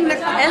تخاف منك.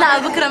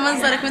 لا بكرة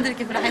منظرك مدري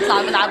كيف رح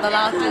يطلع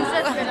بالعضلات.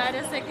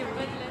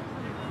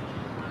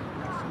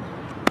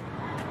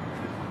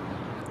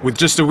 With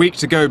just a week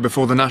to go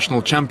before the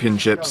national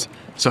championships,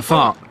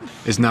 Safat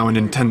is now in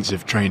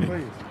intensive training.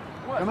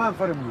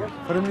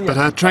 But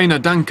her trainer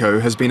Danko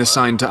has been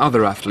assigned to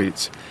other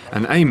athletes,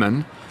 and Ayman,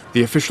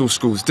 the official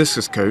school's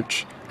discus coach,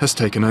 has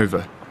taken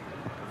over.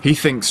 He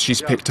thinks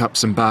she's picked up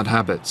some bad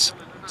habits,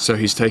 so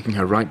he's taking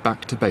her right back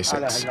to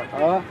basics.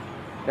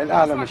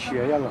 للأعلى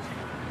مشيها يلا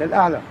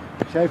للأعلى.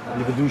 شايف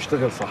اللي بده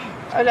يشتغل صح.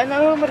 لأن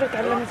أول مرة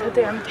تعلمت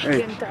هدي عم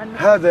تحكي أنت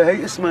عنه. هذا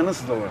هي اسمها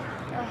نص دورة.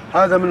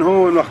 هذا من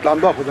هون وقت عم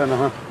باخذ انا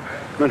ها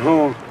من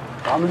هون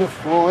عم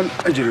لف هون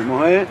اجري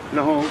مو هيك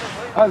لهون،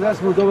 هذا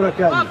اسمه دورة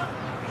كاملة.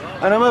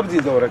 انا ما بدي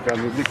دورة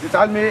كاملة، بدك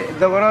تتعلمي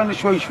الدوران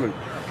شوي شوي،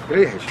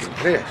 ريح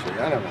شوي ريح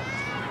شوي. انا ما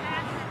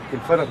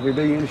الفرق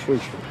بيبين شوي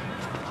شوي.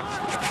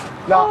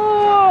 لا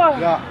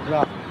لا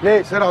لا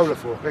ليه سرعوا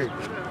لفوق، هيك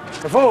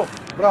لفوق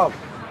برافو.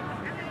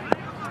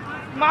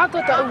 ما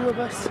عطيتها قوة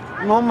بس.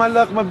 المهم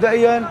هلا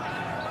مبدئيا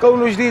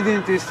كونه جديد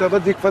انت لسه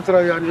بدك فترة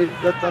يعني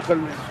لا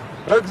تتأقلمي.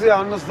 ركزي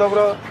على النص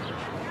دورة.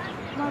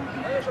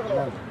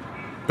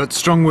 But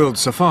strong-willed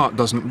Safat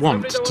doesn't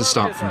want to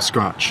start from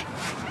scratch.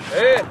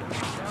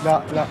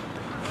 لا لا.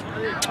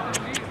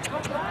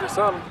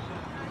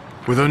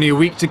 With only a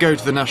week to go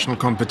to the national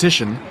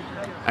competition,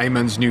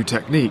 Ayman's new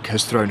technique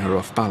has thrown her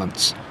off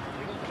balance.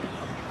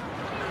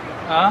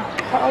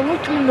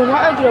 حاولت منه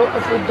ما أقدر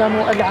أوقف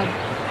قدامه وألعب.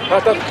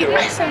 يمكن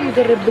أحسن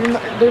مدرب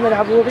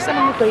بالملعب هو، بس أنا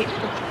مو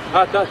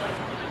طريقته.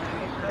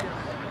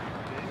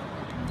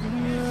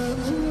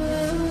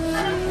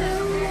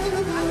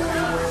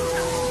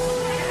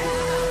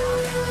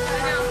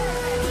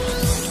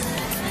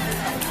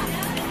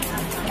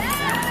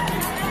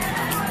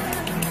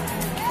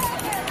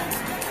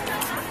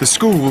 The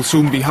school will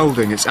soon be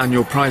holding its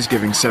annual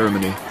prize-giving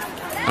ceremony,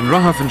 and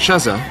Rahaf and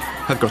Sheza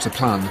have got a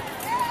plan.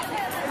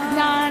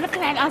 بدنا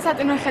نقنع الأنسات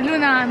إنه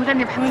يخلونا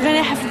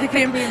نغني حفل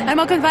تكريم. أنا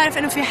ما كنت بعرف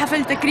إنه في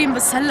حفل تكريم،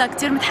 بس هلا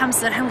كتير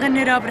متحمسة. رح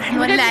نغني راب، رح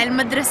نولع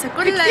المدرسة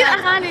كلها. كثير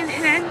أغاني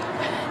نحن عندنا.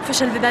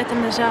 فشل بداية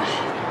النجاح.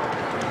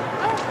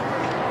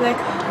 ليك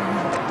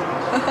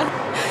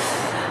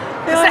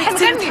بس رح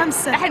نغني.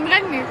 رح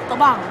نغني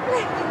طبعا.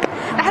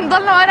 رح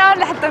نضلنا ورا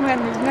لحتى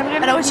نغني. بدنا نغني.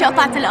 أنا أول شيء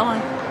قطعت الأوان.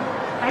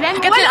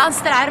 حكيت لي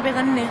الأنست العربي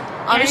غني،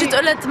 اجيت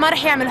قلت ما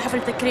رح يعملوا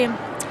حفل تكريم.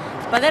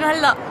 بعدين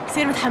هلا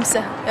كثير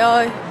متحمسة.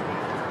 ياي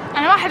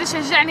أنا ما حدا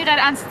شجعني غير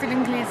أنست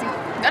الإنجليزي،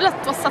 بدي أقول لها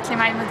تتوسط لي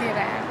معي المديرة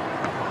يعني.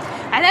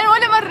 بعدين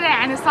ولا مرة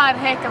يعني صار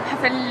هيك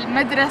بحفل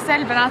مدرسة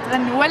البنات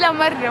غنوا، ولا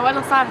مرة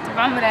ولا صارت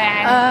بعمرها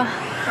يعني.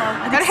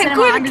 رح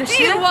نكون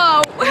كثير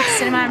واو. هذيك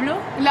السنة ما عملوا؟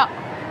 لا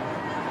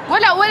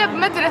ولا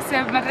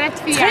بمدرسة مريت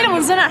فيها. تخيلوا يعني.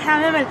 منظرنا احنا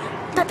عم نعمل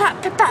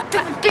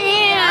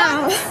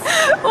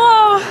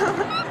واو.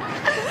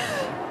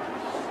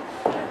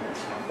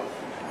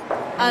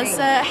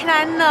 احنا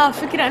عندنا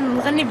فكرة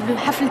انه نغني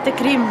بحفل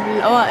تكريم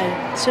للأوائل،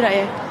 شو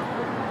رأيك؟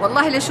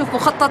 والله لشوف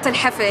مخطط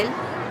الحفل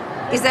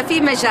إذا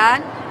في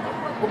مجال،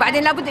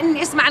 وبعدين لابد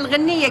إني أسمع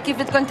الغنية كيف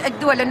بدكم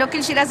تأدوها، لأنه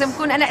كل شيء لازم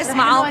أكون أنا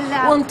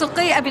أسمعه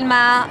وانطقيه قبل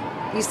ما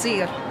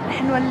يصير.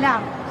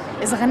 حنولعها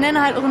إذا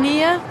غنينا هاي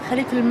الأغنية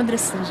خليك في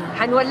المدرسة الجاي.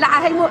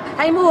 حنولعها.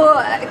 هي مو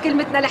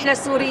كلمتنا نحن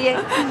السورية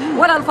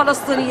ولا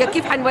الفلسطينية،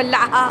 كيف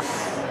حنولعها؟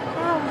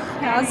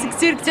 يعني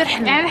كثير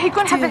حلو، يعني رح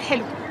يكون حفل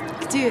حلو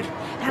كثير.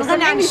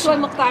 حنغني عن شو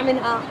المقطع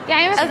منها؟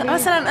 يعني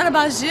مثلا أنا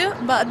باجي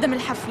بقدم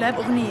الحفلة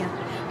بأغنية،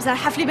 مثلا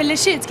حفلي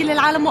بلشت كل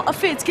العالم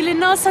وقفت، كل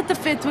الناس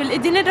هتفت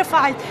والايدين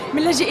رفعت،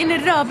 من لاجئين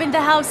الراب in the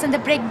house and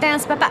the break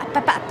dance با با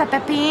با با با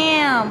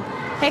بيام.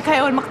 هيك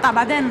هي أول مقطع،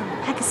 بعدين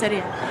حكي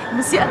سريع.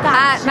 الموسيقى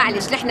تاعت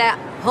معلش نحن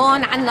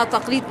هون عنا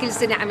تقليد كل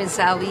سنة عم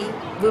نساوي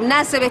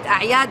بمناسبة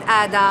أعياد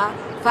آدا،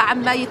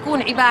 فعما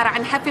يكون عبارة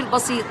عن حفل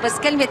بسيط بس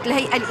كلمة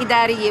الهيئة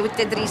الإدارية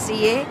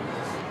والتدريسية،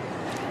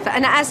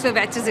 فأنا آسفة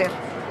بعتذر.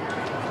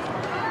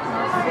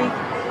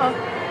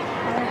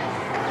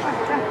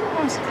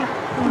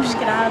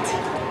 مشكلة عادي.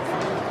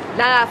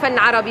 لا فن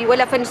عربي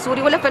ولا فن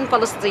سوري ولا فن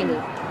فلسطيني،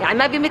 يعني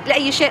ما بيمثل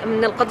أي شيء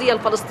من القضية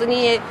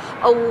الفلسطينية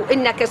أو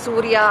إنك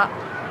كسوريا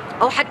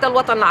أو حتى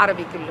الوطن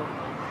العربي كله.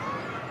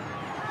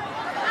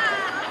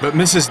 But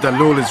Mrs.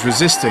 Dalol is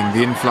resisting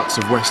the influx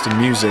of Western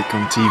music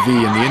on TV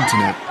and the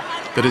internet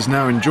that is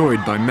now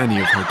enjoyed by many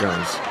of her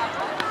girls.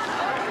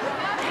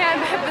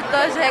 يعني بحب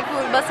الضجة هيك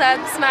والبسط،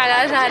 بسمع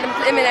الأجانب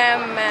مثل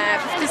إمينيم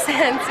 50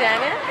 سنت،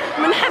 يعني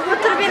بنحب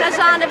مطربين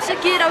أجانب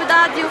شاكيرا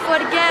ودادي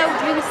وفورجي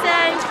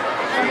وبيونسي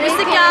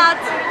موسيقات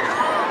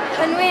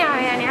تنويعة،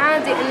 يعني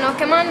عادي إنه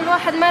كمان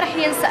الواحد ما رح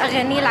ينسى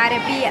أغانيه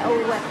العربية أو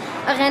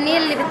أغانيه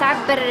اللي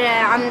بتعبر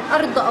عن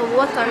أرضه أو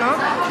وطنه،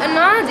 إنه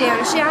عادي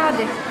يعني شيء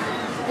عادي.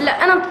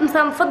 لا أنا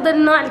مثلا بفضل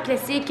النوع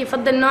الكلاسيكي،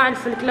 بفضل نوع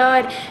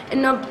الفولكلور،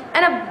 إنه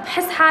أنا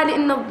بحس حالي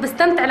إنه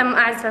بستمتع لما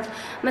أعزف.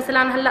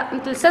 مثلا هلا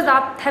مثل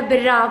شزعة بتحب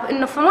الراب،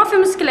 إنه فما في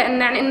مشكلة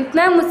إنه يعني إنه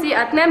اثنين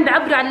موسيقى، اثنين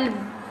بيعبروا عن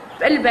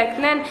بقلبك،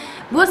 اثنين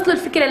بيوصلوا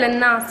الفكرة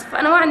للناس،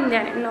 فأنا ما عندي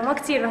يعني إنه ما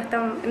كثير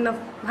بهتم إنه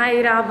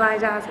هاي راب هاي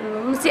جاز، إنه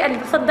الموسيقى اللي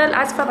بفضل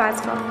أعزفها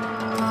بعزفها.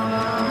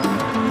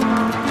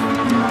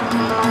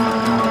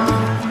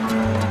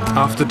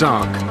 After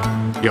dark,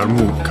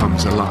 Yarmouk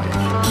comes alive.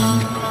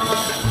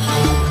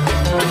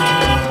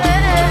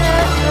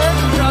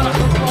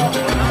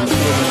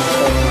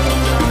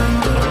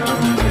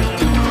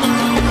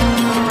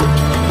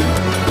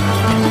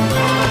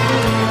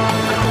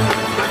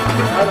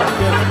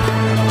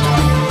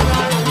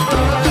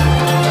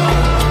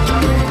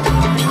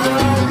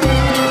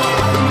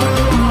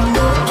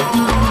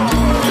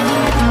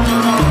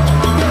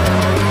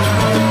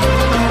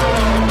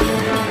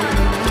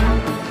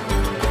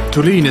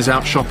 Tulin is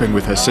out shopping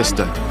with her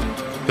sister.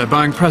 They're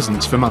buying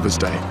presents for Mother's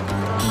Day.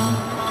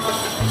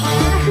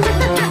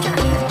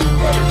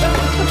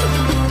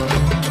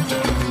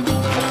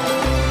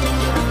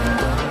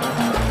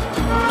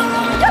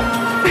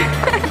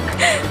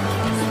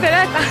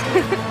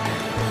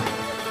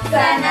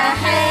 سنة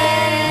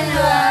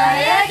حلوة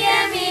يا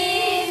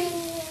جميل،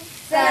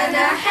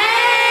 سنة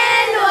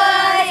حلوة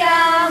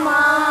يا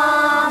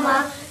ماما،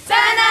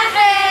 سنة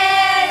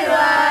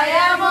حلوة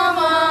يا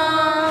ماما.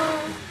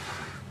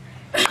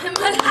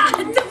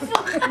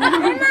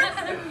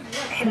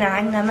 احنا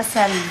عندنا مثل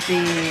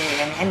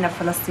يعني عندنا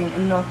بفلسطين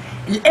انه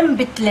الام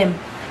بتلم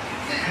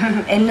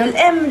انه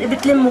الام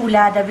بتلم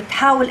اولادها،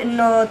 بتحاول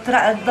انه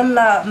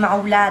تضلها مع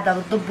اولادها،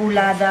 بتضب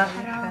اولادها.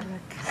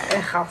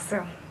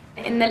 خاصة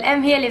إن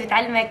الأم هي اللي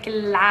بتعلمك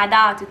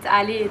العادات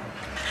والتقاليد.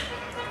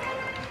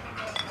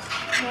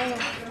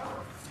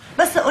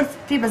 بس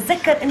قلتي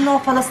بتذكر إنه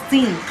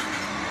فلسطين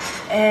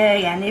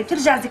يعني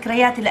بترجع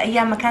ذكرياتي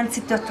لأيام ما كانت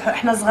ستي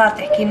إحنا صغار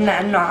تحكي لنا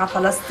إنه على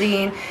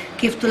فلسطين،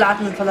 كيف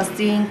طلعت من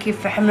فلسطين،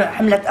 كيف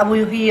حملت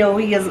أبوي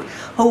وهي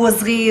هو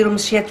صغير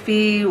ومشيت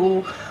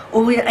فيه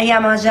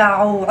وأيامها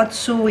جاعوا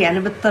وعطشوا يعني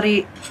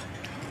بالطريق.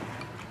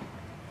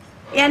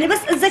 يعني بس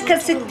أتذكر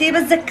ستي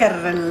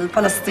بتذكر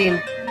فلسطين،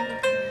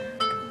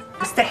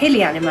 مستحيل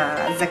يعني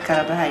ما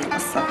أتذكرها بهاي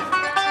القصة.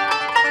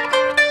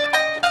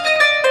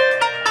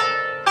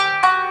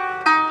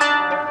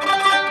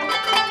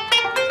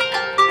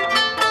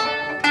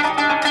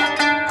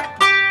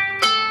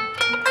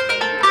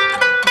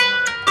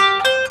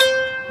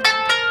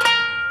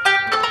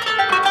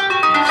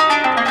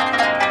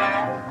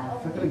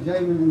 فكرك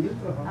جاي من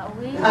انجلترا؟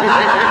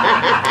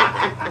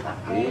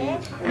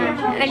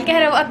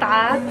 الكهرباء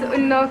قطعت،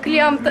 وإنه كل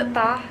يوم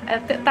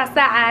بتقطع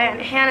ساعة،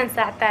 يعني أحيانا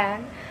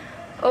ساعتين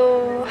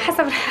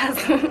وحسب الحظ.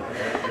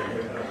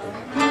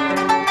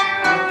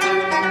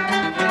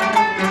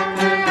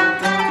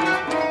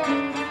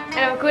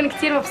 أنا بكون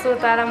كتير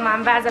مبسوطة لما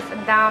عم بعزف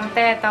قدام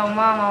تيتا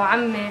وماما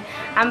وعمي،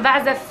 عم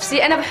بعزف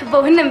شيء أنا بحبه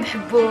وهن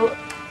بحبوه.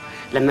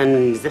 لما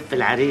نزف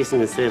العريس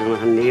بنصير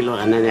نغني له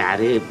غناني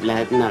عريب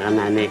بلادنا،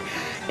 غناني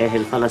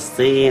أهل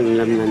فلسطين،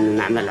 لما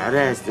نعمل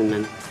عرس،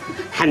 لما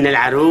نحن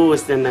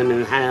العروس، لما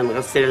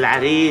نغسل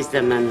العريس،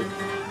 لما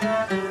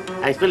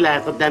هاي كلها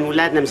قدام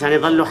اولادنا مشان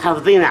يضلوا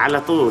حافظينها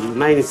على طول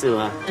ما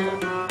ينسوها.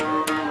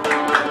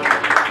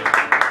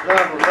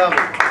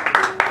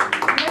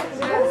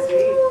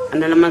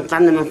 انا لما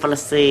طلعنا من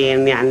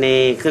فلسطين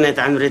يعني كنت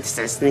عمري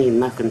 9 سنين،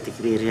 ما كنت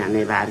كبير،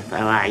 يعني بعرف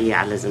اواعي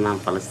على زمان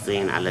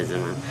فلسطين، على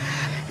زمان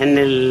هن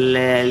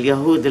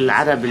اليهود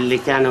العرب اللي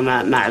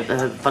كانوا مع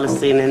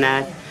فلسطين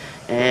هناك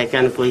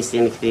كانوا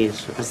كويسين كثير،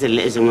 بس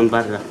اللي اجوا من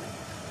برا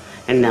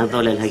هن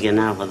هذول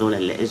الهجناء وهذول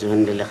اللي اجوا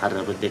هن اللي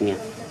خربوا الدنيا.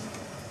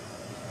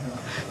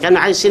 كانوا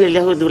عايشين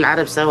اليهود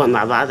والعرب سوا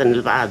مع بعضهم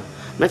البعض،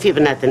 ما في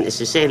بناتن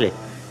اشي شيله.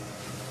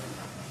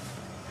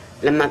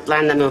 لما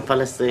طلعنا من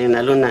فلسطين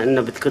قالوا لنا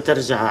انه بدكم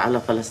ترجعوا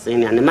على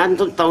فلسطين، يعني ما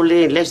انتم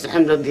مطولين، ليش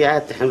تحملوا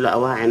ضيقات، تحملوا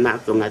اواعي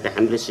معكم، ما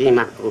تحملوا شيء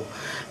معكم،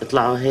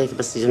 اطلعوا هيك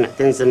بس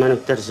جمعتين زمان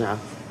وبترجعوا.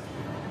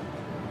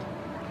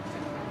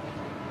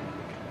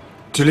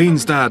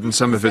 Tuline's dad and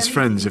some of his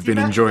friends have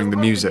been enjoying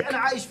the music.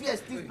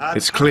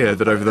 It's clear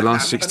that over the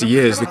last 60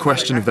 years the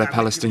question of their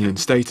Palestinian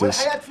status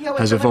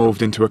has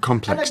evolved into a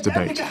complex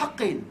debate.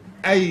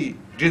 أي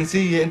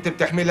جنسية أنت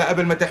بتحملها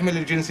قبل ما تحمل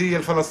الجنسية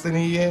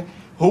الفلسطينية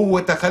هو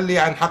تخلي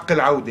عن حق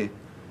العودة.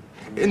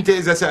 أنت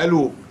إذا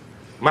سألوك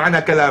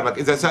معنى كلامك،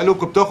 إذا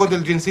سألوك بتأخذ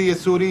الجنسية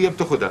السورية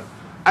بتأخذها،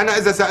 أنا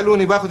إذا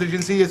سألوني باخذ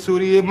الجنسية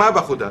السورية ما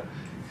باخذها.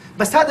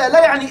 بس هذا لا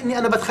يعني إني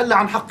أنا بتخلى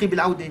عن حقي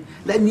بالعودة،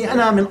 لأني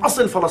أنا من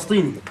أصل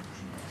فلسطيني.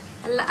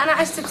 هلا أنا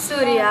عشت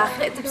بسوريا،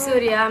 خلقت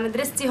بسوريا،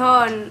 مدرستي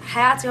هون،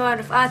 حياتي هون،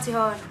 رفقاتي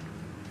هون.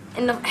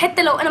 إنه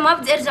حتى لو أنا ما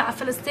بدي أرجع على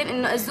فلسطين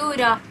إنه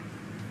أزورها،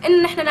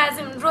 إنه نحن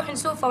لازم نروح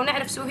نشوفها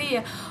ونعرف شو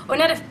هي،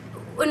 ونعرف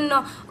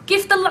إنه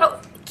كيف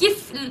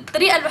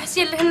الطريقة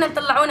الوحشية اللي هن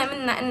طلعونا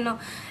منها، إنه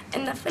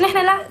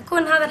نحن لا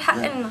يكون هذا الحق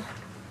إلنا.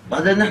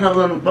 بعدين نحن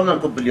بدنا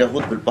نكب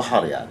اليهود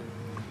بالبحر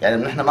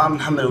يعني نحن ما عم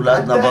نحمل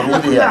اولادنا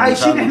بارودي، يعني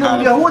عايشين احنا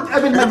واليهود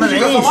قبل ما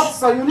نيجي الضباط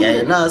الصهيونية،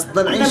 يعني ناس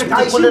بدنا نعيش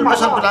مثل كل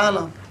البشر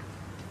بالعالم.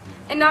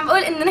 إنه عم بقول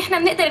إنه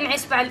نحن بنقدر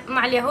نعيش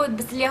مع اليهود،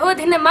 بس اليهود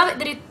هن ما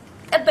بيقدروا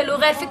يتقبلوا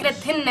غير فكرة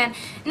هن،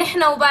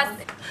 نحن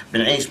وبس.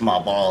 بنعيش مع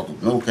بعض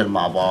وبنوكل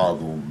مع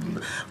بعض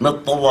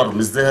ونتطور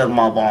ونزدهر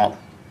مع بعض،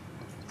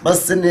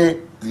 بس إن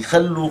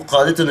يخلوا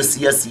قادتهم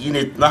السياسيين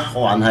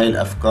يتنحوا عن هاي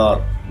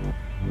الأفكار.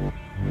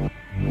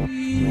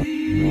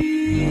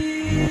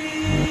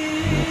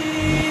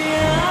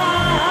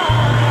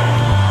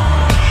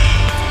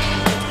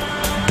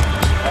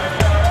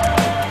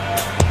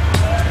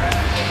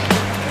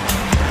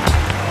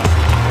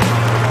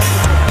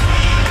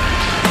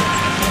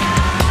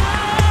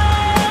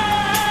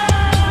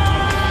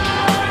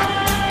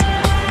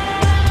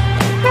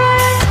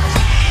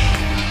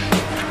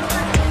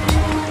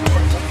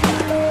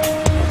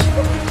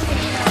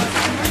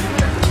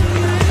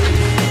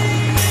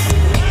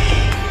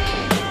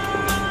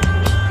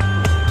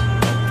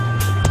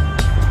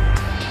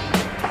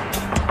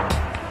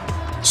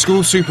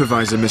 School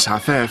supervisor Miss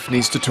Hafef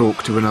needs to talk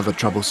to another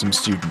troublesome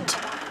student.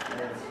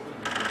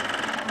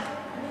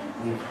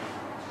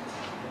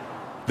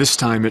 This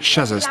time it's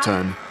Shaza's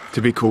turn to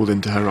be called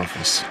into her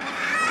office.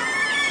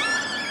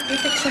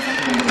 كيفك شذا؟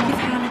 كيف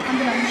حالك؟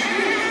 الحمد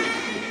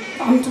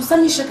لله. عم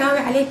توصلني شكاوي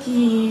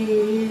عليكي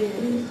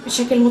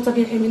بشكل مو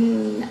طبيعي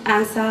من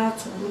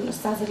آنسات ومن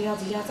أستاذ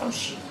الرياضيات أو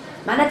شيء.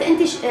 معناته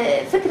أنت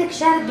فكرك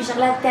شارد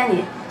بشغلات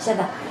ثانية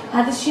شذا.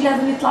 هذا الشيء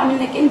لازم يطلع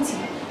منك أنت،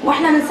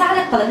 وإحنا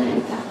بنساعدك قدر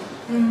الإمكان.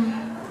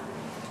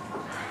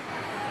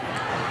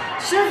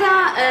 شذا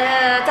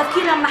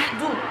تفكيرها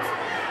محدود،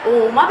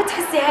 وما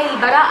بتحسي هاي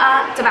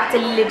البراءة تبعت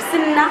اللي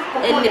بسننا،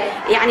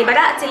 يعني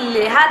براءة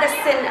هذا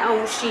السن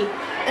أو شيء.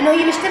 إنه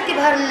هي مشتركة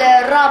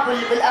بهالراب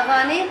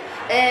والأغاني،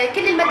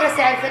 كل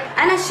المدرسة عرفت.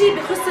 أنا شيء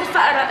بخص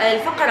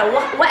الفقرة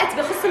وقت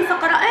بخص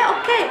الفقرة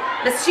أوكي،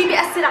 بس شيء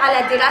بيأثر على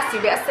دراستي،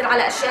 بيأثر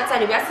على أشياء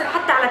ثانية، بيأثر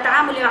حتى على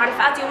تعاملي مع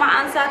رفقاتي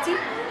ومع أنساتي.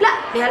 لا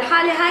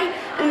بهالحالة هاي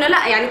إنه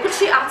لا، يعني كل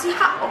شيء أعطيه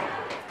حقه.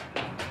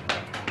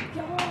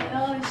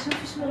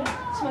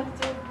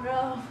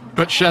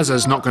 But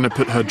Shaza's not going to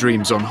put her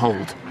dreams on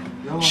hold.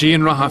 She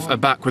and Rahaf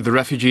are back with the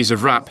refugees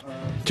of rap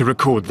to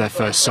record their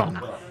first song.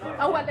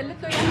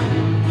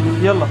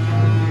 يلا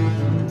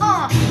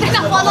نحن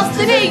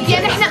فلسطينية،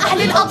 نحن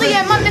أهل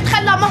القضية، ما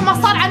بنتخلى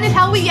مهما صار عن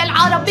الهوية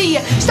العربية.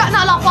 اشتقنا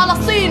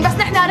لفلسطين بس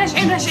نحن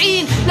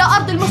راجعين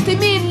لأرض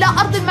المسلمين،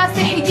 لأرض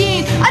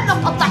المسيحيين. أنا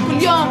بقطع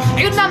كل يوم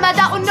عيوننا ما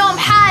داقوا النوم،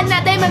 حالنا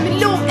دايما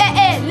بنلوم،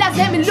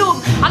 لازم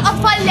نلوم على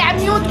الأطفال اللي عم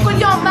يموتوا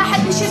كل يوم، ما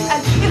حد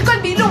يسأل، الكل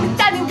بيلوم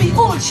الثاني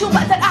وبيقول شو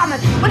بقدر أعمل.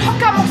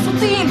 والحكام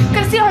مبسوطين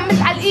كرسيهم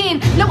متعلقين،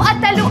 لو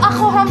قتلوا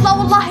أخوهم لا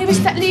والله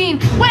مشتاقين.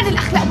 وين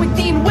الأخلاق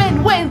والدين؟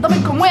 وين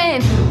ضميركم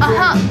وين؟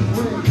 أها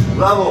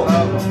برافو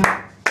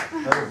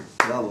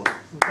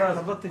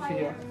ضبطتي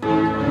فيها.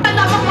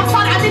 أنا مهما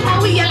صار عن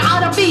الهوية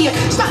العربية،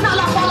 اشتقنا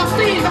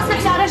لفلسطين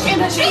بس نحن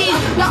راجعين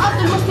لأرض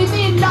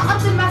المسلمين،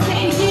 لأرض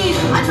المسيحيين.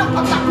 أنا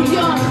بقطع كل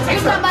يوم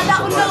عيوننا ما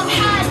لاقوا النوم،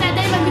 حالنا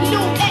دايما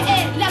بنلوم،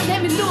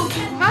 لازم نلوم.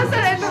 ما صار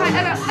إنه هاي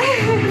أنا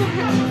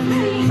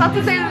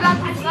صوتي زي الولاد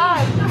الصغار.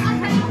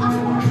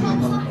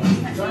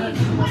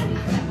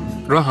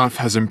 Rahaf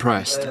has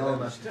impressed.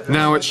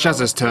 Now it's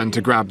Shaza's turn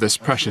to grab this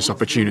precious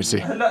opportunity.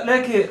 لا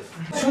ليكي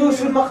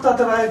شو المقطع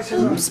تبعك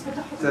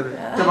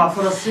تبع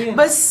فلسطين؟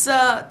 بس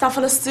تاع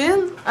فلسطين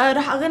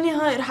راح أغني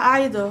هاي، راح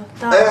أعيده.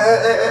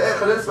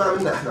 خلينا نسمع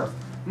منك احنا.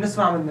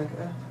 نسمع منك.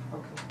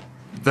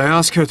 They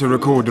ask her to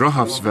record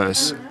Rahaf's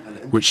verse,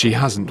 which she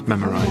hasn't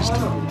memorized.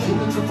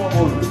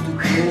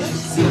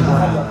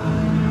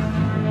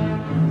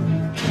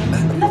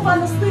 نحن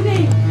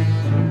فلسطينية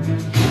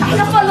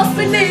احنا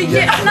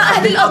فلسطينية، احنا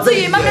اهل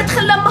القضية، ما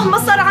بنتخلى مهما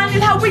صار عن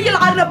الهوية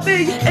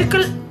العربية.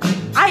 الكل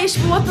عايش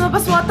بوطنه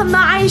بس وطننا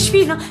عايش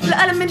فينا،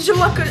 الألم من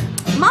جوا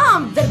كل ما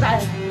عم تدرب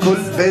عليه كل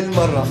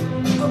بالمرة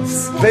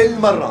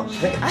بالمرة.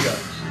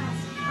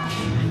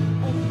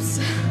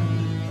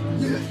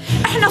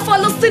 احنا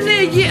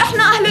فلسطينية،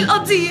 احنا اهل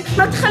القضية،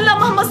 ما نتخلى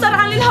مهما صار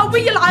عن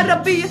الهوية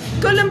العربية.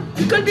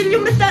 الكل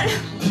باليوم الثاني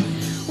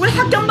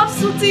والحكم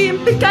مبسوطين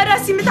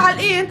بالكراسي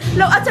متعلقين،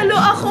 لو قتلوا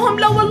اخوهم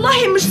لو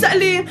والله مش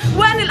سائلين.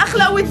 وين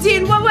الاخلاق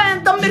والدين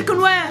وين ضميركم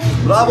وين؟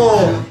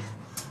 برافو،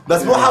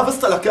 بس مو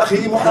حافظت لك يا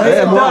اخي، مو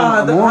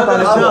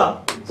حافظت.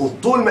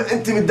 وطول ما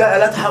انت متضايقه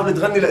لا تحاول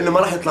تغني لانه ما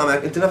راح يطلع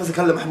معك، انت نفسك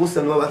هلا محبوس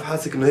لانه ما بعرف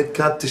حاسك انه هيك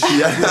كابت شيء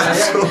يعني.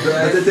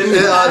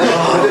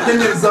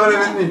 بدأتني بالزاويه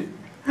مني.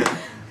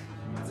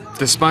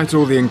 Despite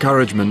all the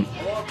encouragement,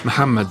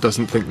 Mohammed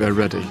doesn't think they're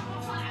ready.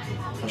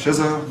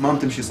 شذا ما عم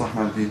تمشي صح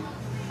مع البيت،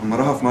 اما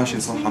رهف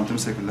ماشي صح عم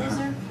تمسك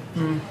اللحن.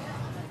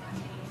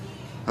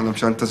 هلا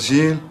مشان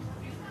التسجيل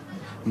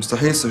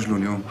مستحيل تسجلوا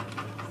اليوم،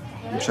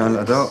 مشان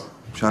الاداء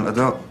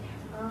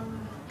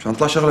مشان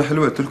تطلع شغله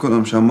حلوه. قلت لكم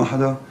مشان ما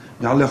حدا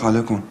يعلق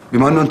عليكم،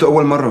 بما انه انتم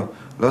اول مره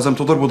لازم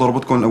تضربوا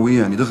ضربتكم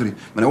القويه، يعني دغري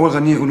من اول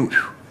غنيه يقولوا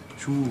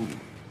شو.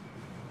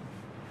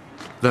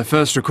 Their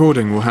first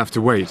recording will have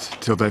to wait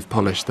till they've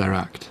polished their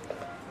act.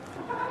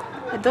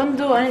 I don't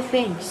do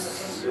anything.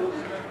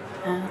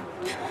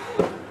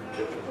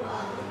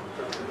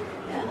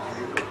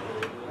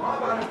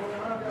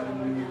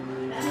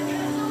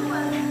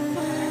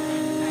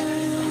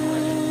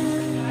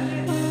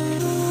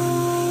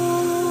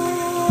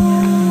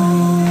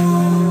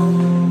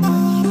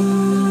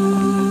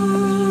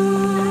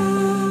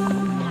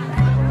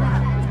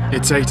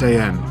 It's 8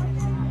 a.m.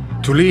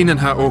 Tulin and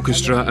her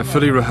orchestra are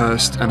fully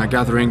rehearsed and are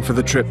gathering for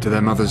the trip to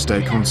their Mother's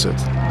Day concert.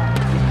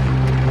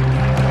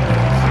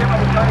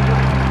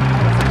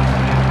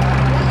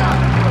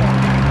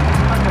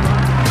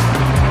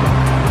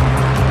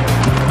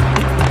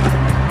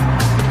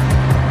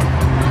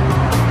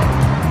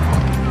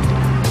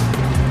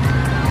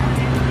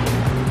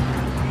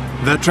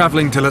 They're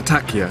travelling to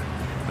Latakia,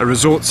 a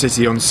resort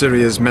city on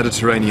Syria's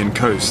Mediterranean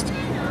coast.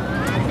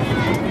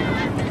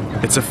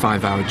 It's a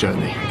 5-hour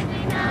journey.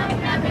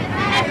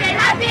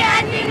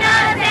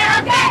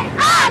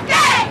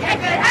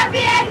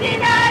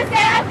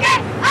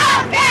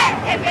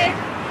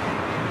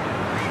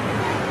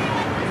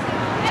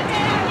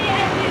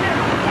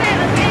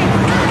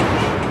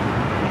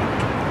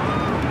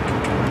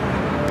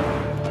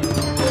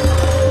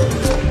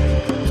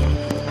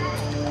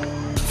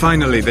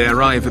 Finally, they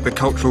arrive at the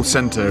cultural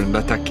centre in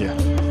Latakia.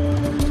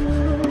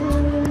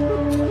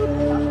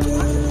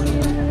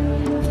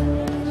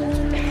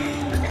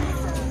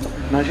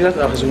 ماشي لا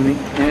تأخذوني،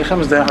 يعني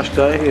 5 دقايق 10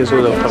 دقايق هي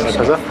زودة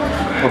وكذا،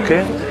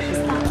 أوكي؟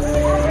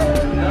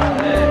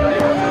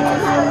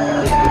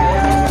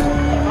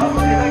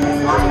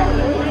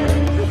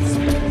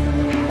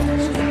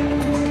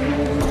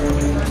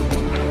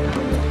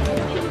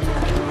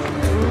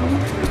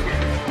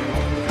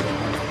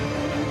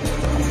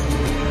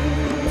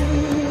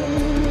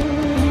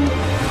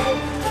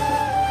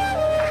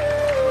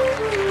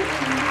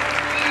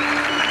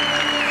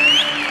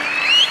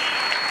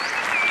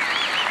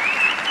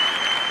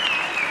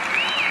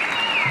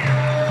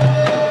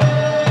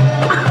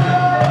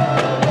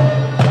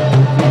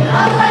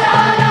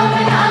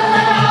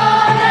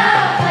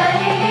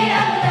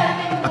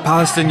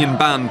 A Palestinian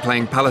band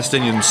playing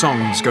Palestinian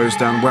songs goes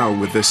down well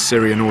with this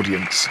Syrian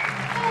audience.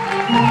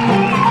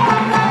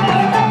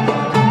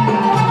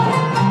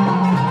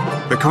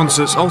 The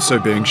concert's also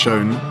being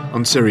shown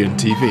on Syrian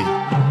TV.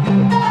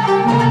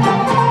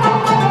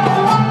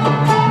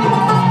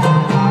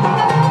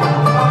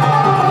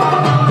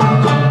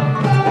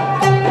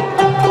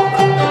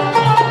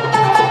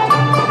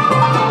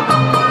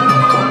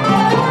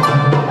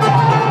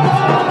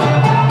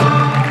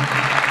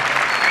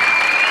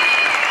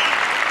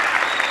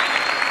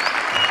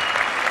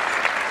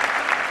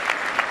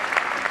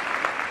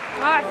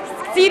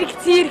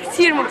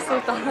 كثير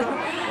مبسوطة.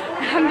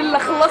 الحمد لله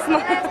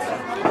خلصنا.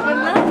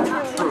 ولا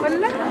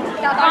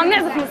عم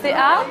نعزف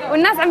موسيقى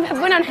والناس عم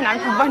بحبونا ونحن عم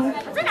نحبهم.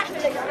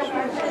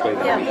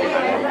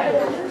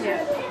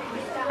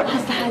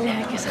 حاسة حالي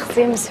هيك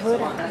شخصية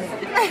مشهورة.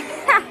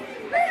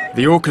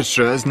 The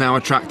orchestra is now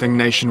attracting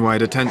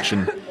nationwide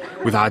attention,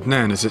 with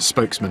Adnan as its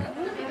spokesman.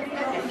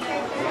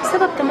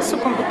 سبب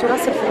تمسككم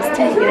بالتراث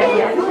الفلسطيني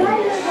برأيك؟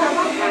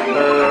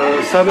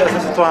 سبب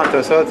أساسي طبعا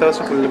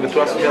التمسك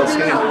بالتراث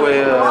الفلسطيني هو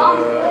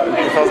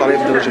الحفاظ عليه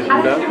بالدرجة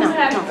الأولى.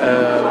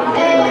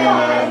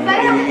 من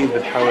أي إيد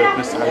بتحاول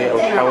تمس عليه أو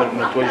تحاول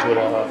إنه توجهه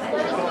لها.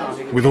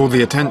 With all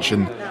the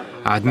attention,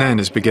 Adnan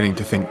is beginning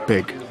to think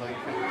big.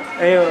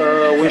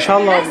 وإن شاء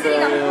الله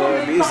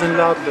بإذن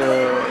الله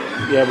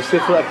يعني بصير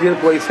فرقة كثير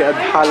كويسة قد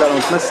حالها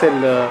إنه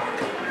تمثل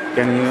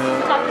يعني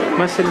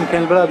تمثل يمكن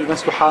البلد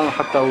بيمثلوا حالنا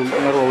حتى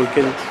والأونروا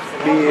والكل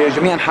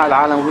بجميع أنحاء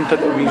العالم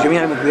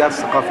وبجميع المنتديات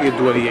الثقافية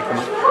الدولية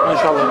كمان إن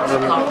شاء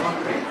الله.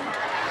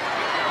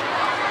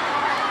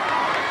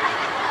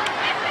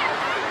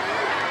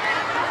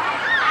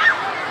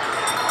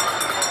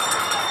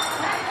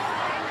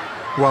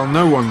 While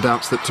no one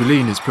doubts that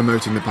Tulin is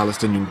promoting the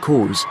Palestinian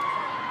cause,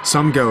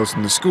 some girls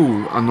in the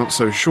school are not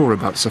so sure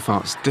about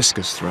Safat's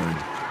discus throwing.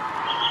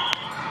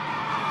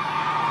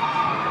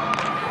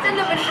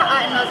 إنه من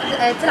حقها إنه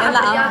تلعب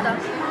رياضة،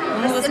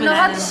 بس إنه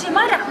هذا الشيء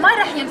ما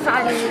رح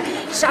ينفع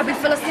الشعب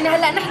الفلسطيني.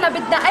 هلا نحن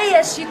بدنا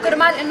أي شيء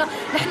كرمال إنه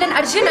نحن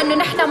نأرجينا إنه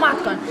نحن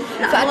معكم.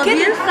 فأكيد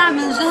بينفع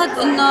من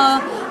جهة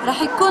إنه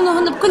رح يكونوا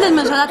هن بكل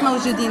المجالات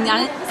موجودين،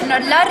 يعني إنه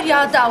لا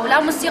رياضة ولا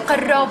موسيقى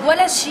الروب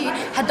ولا شيء،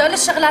 هدول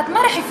الشغلات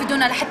ما رح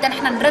يفيدونا لحتى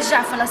نحن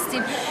نرجع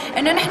فلسطين.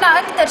 إنه نحن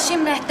أكثر شيء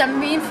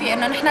مهتمين فيه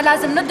إنه نحن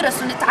لازم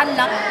ندرس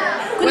ونتعلم.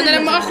 وأنا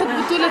لما أخذ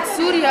بطولة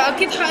سوريا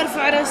أكيد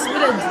حأرفع راس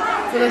بلد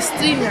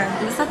فلسطين، يعني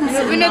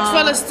بنت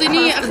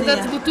فلسطينية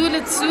أخذت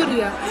بطولة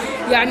سوريا،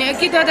 يعني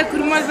أكيد هذا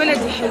كرمال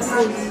بلدي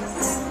حيكون.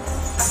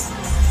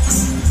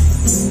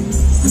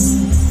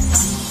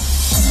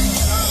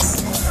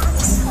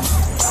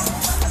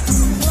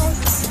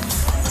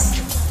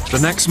 The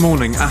next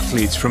morning,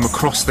 athletes from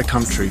across the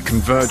country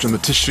converge on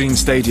the Tishrin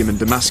Stadium in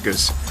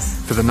Damascus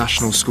for the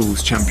National Schools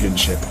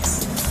Championship.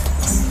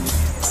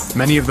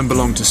 Many of them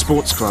belong to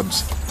sports clubs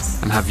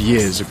and have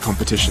years of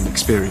competition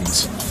experience.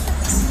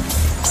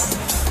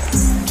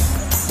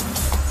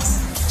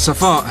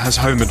 Safat has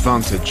home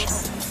advantage,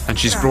 and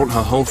she's brought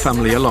her whole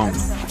family along,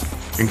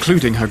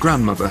 including her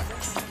grandmother,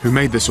 who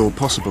made this all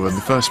possible in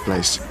the first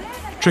place,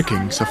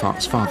 tricking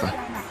Safat's father.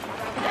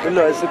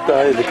 كله هاي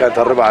ستة هاي اللي كانت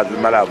هربها على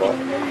الملعب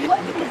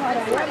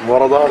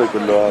ورا ظهري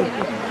كله هذا.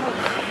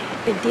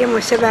 اديهم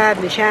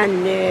سبب مشان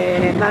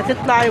ما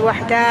تطلع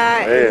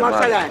لوحدها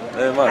مثلا.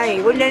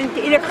 اي ولا انت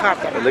الك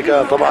خاطر.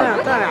 لك طبعا.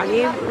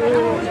 يعني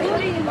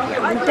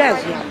ممتاز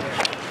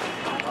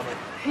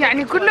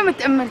يعني كله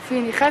متأمل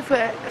فيني،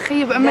 خايفة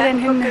أخيب أمل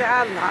إنهن.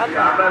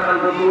 أعمال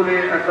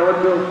البطولة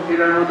التوجه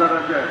إلى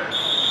المدرجات.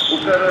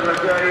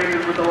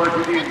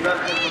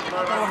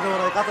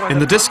 In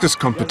the discus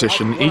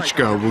competition, each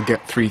girl will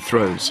get 3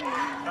 throws.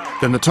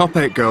 Then the top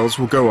 8 girls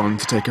will go on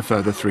to take a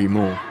further 3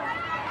 more.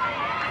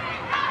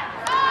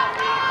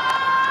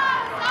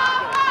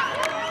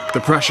 The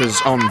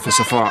pressure's on for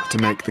Safat to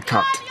make the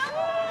cut.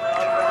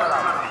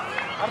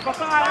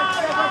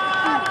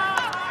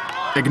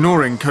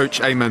 Ignoring Coach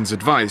Ayman's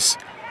advice,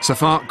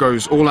 Safat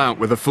goes all out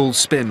with a full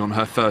spin on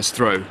her first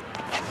throw.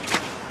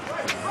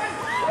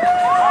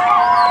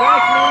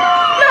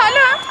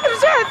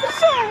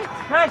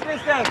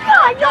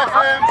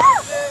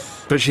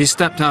 But she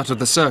stepped out of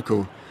the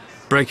circle,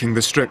 breaking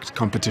the strict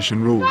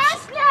competition rules.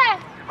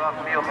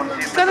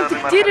 كانت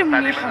كتير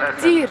منيحة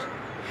كتير،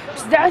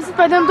 بس دعست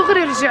بعدين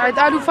دغري رجعت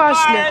قالوا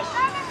فاشلة.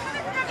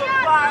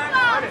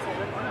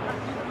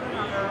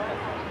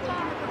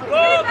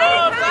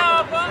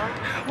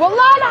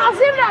 والله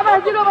العظيم لا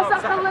بهدله بس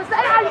اخلص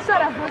اي على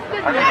الشرف.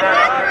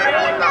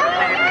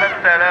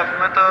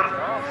 3000 متر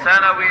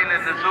سنوي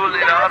للنزول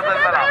الى ارض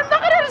الملعب.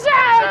 دغري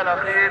رجعت.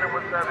 سلاخين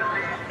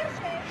ومستبدين.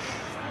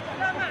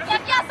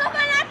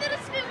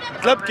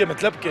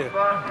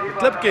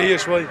 متلبكة هي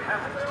شوي.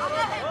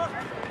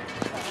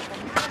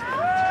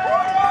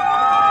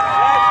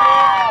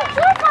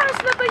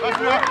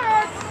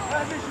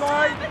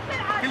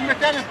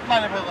 كلمتين تطلع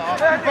لي بيضاء.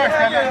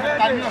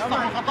 تعلمين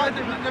الصح والخطأ.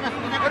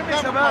 ارمي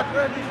شباب.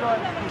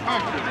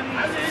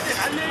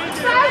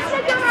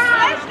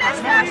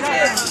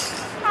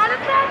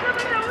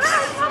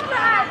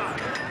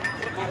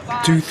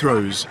 2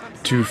 throws,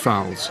 2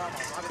 fouls,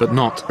 but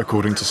not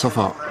according to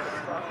Safat.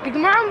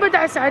 ما عم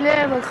بدعس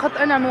عليه بالخط،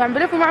 انا عم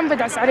بلف وما عم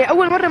بدعس عليه.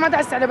 اول مره ما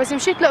دعست عليه بس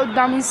مشيت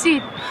لقدام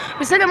نسيت،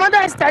 بس هلا ما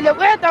دعست عليه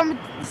وقعت عم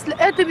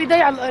لقيته بايدي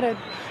على الارض،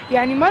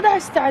 يعني ما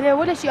دعست عليه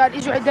ولا شيء. قال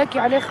اجوا عداكي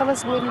عليه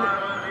خلص بقول لي.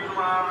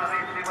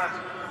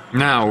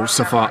 Now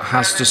Safat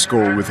has to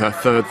score with her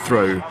 3rd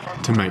throw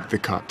to make the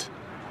cut.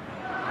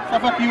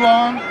 Safat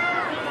يوان.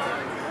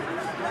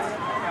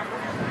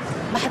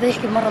 ما حدا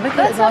يحكي المرة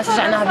بكرة إذا ما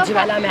شجعناها بتجيب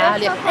علامة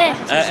عالية.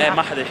 ايه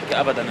ما حدا يحكي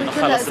أبدا إنه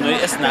خلص إنه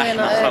يئسنا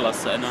إحنا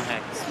خلص إنه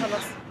هيك.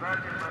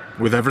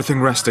 With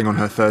everything resting on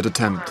her 3rd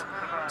attempt,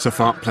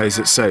 Safat plays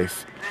it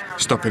safe,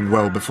 stopping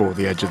well before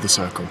the edge of the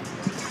circle.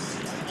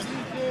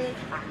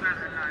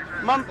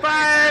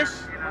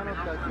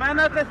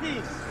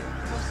 38.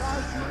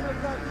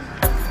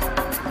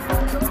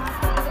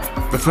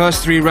 The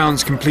first 3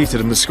 rounds completed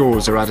and the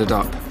scores are added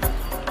up.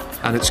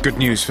 And it's good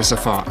news for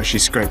Safat as she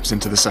scrapes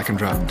into the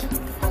 2nd round.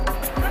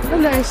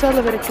 لا إن شاء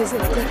الله بركز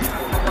أكثر.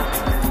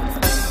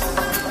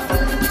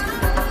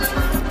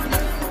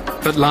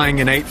 But lying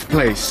in 8th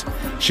place,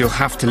 she'll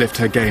have to lift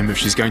her game if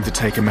she's going to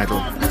take a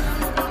medal.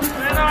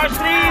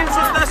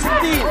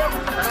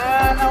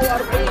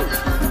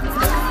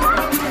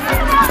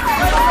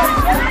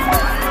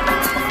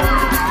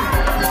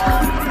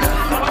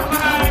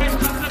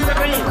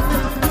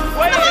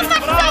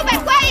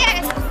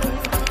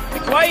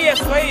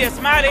 22 كويس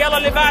معلي يلا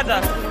اللي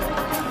بعدك.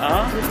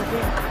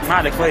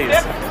 معلي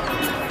كويس.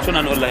 شو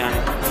بدنا نقول لها يعني؟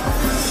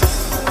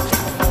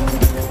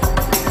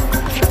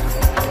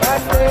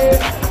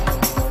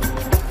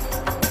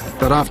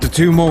 But after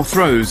 2 more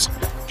throws,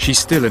 she's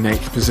still in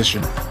 8th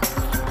position.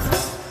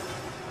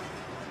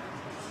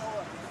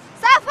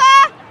 Safa!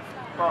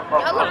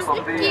 يلا بس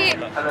نبكي.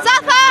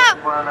 صفا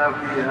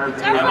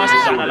ما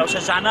شجعنا، لو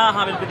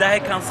شجعناها بالبداية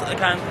كانت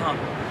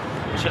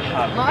مش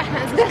الحال. ما احنا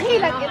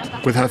دخيلك.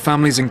 With her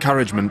family's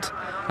encouragement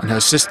and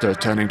her sister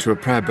turning to a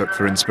prayer book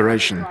for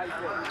inspiration,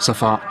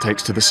 Safa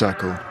takes to the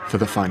circle for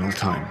the final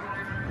time.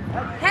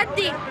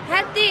 هدي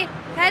هدي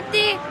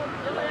هدي.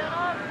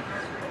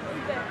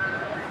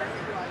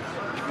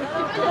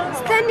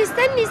 استني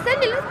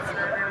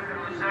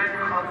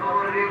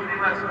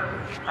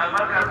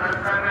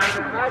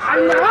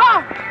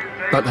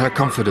But her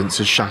confidence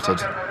is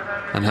shattered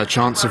and her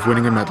chance of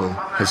winning a medal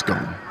has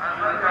gone.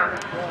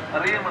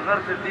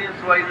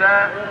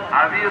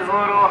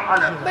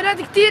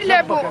 بنات كتير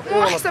لعبوا،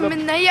 مو أحسن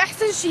منا، هي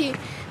أحسن شيء.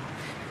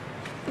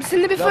 بس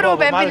إنه بيفرقوا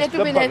بين بنت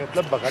وبنت.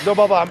 لو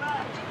بابا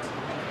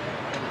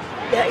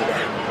لا إله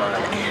إلا الله.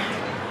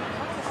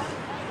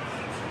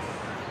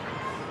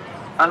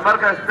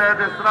 المركز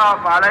السادس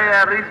رأف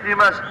علي الريف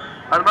دمشق.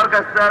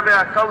 المركز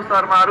السابع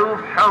كوثر معروف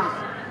حمص.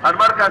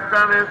 المركز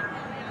الثامن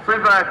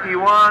صفا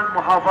كيوان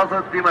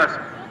محافظة دمشق.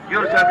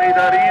 يرشد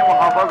إداري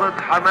محافظة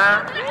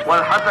حماة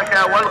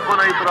والحسكة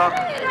والقنيطرة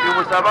في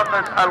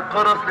مسابقة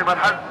القرص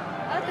لمرحلة.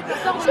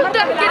 شو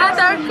بتحكي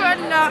هذا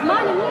كله؟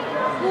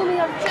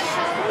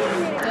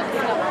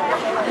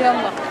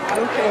 يلا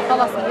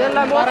خلاص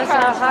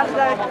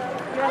يلا.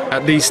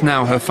 At least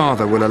now her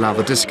father will allow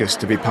the discus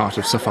to be part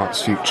of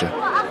Safat's future.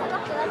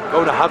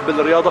 كونها حب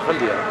الرياضة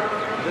خليها.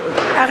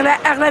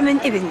 أغلى من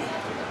ابني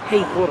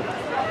هي.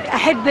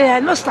 أحب لها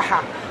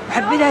المصلحة،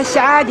 وأحب لها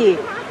السعادة،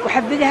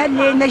 وأحب لها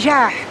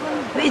النجاح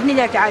بإذن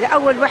الله تعالى.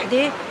 أول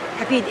وحدة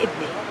حفيد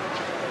ابني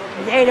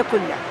العيلة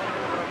كلها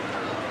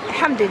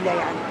الحمد لله.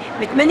 يعني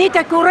متمنيت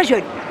أكون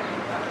رجل،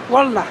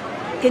 والله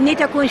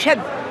تمنيت أكون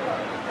شاب.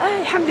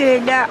 الحمد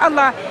لله،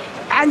 الله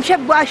عن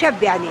شاب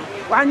وأشب يعني،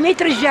 وعن 100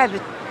 رجال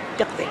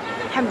تقضي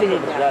الحمد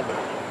لله.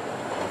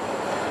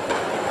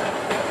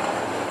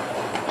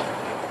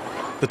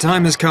 The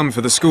time has come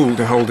for the school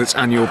to hold its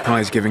annual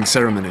prize-giving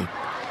ceremony,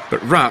 but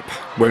rap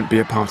won't be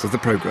a part of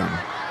the programme.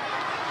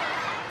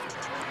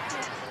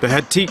 The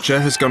head teacher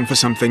has gone for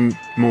something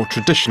more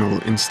traditional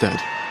instead.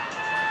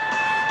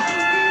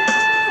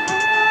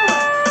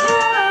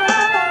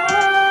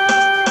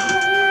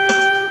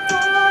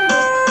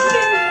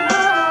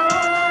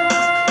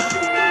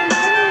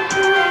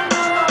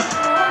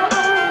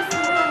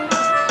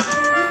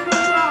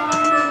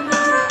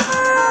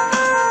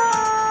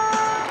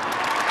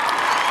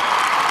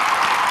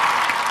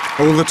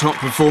 All the top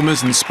performers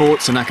in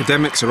sports and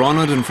academics are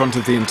honoured in front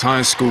of the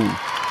entire school.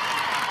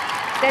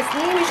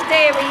 تسنيم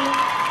شتاوي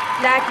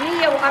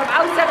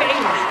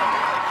 374.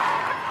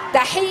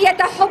 تحية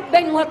حب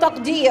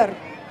وتقدير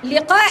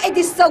لقائد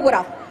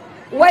الثورة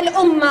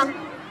والأمة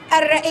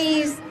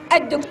الرئيس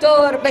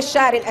الدكتور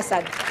بشار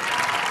الأسد.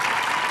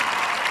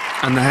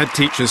 And the head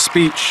teacher's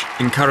speech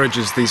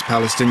encourages these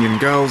Palestinian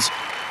girls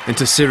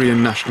into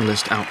Syrian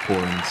nationalist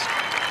outpourings.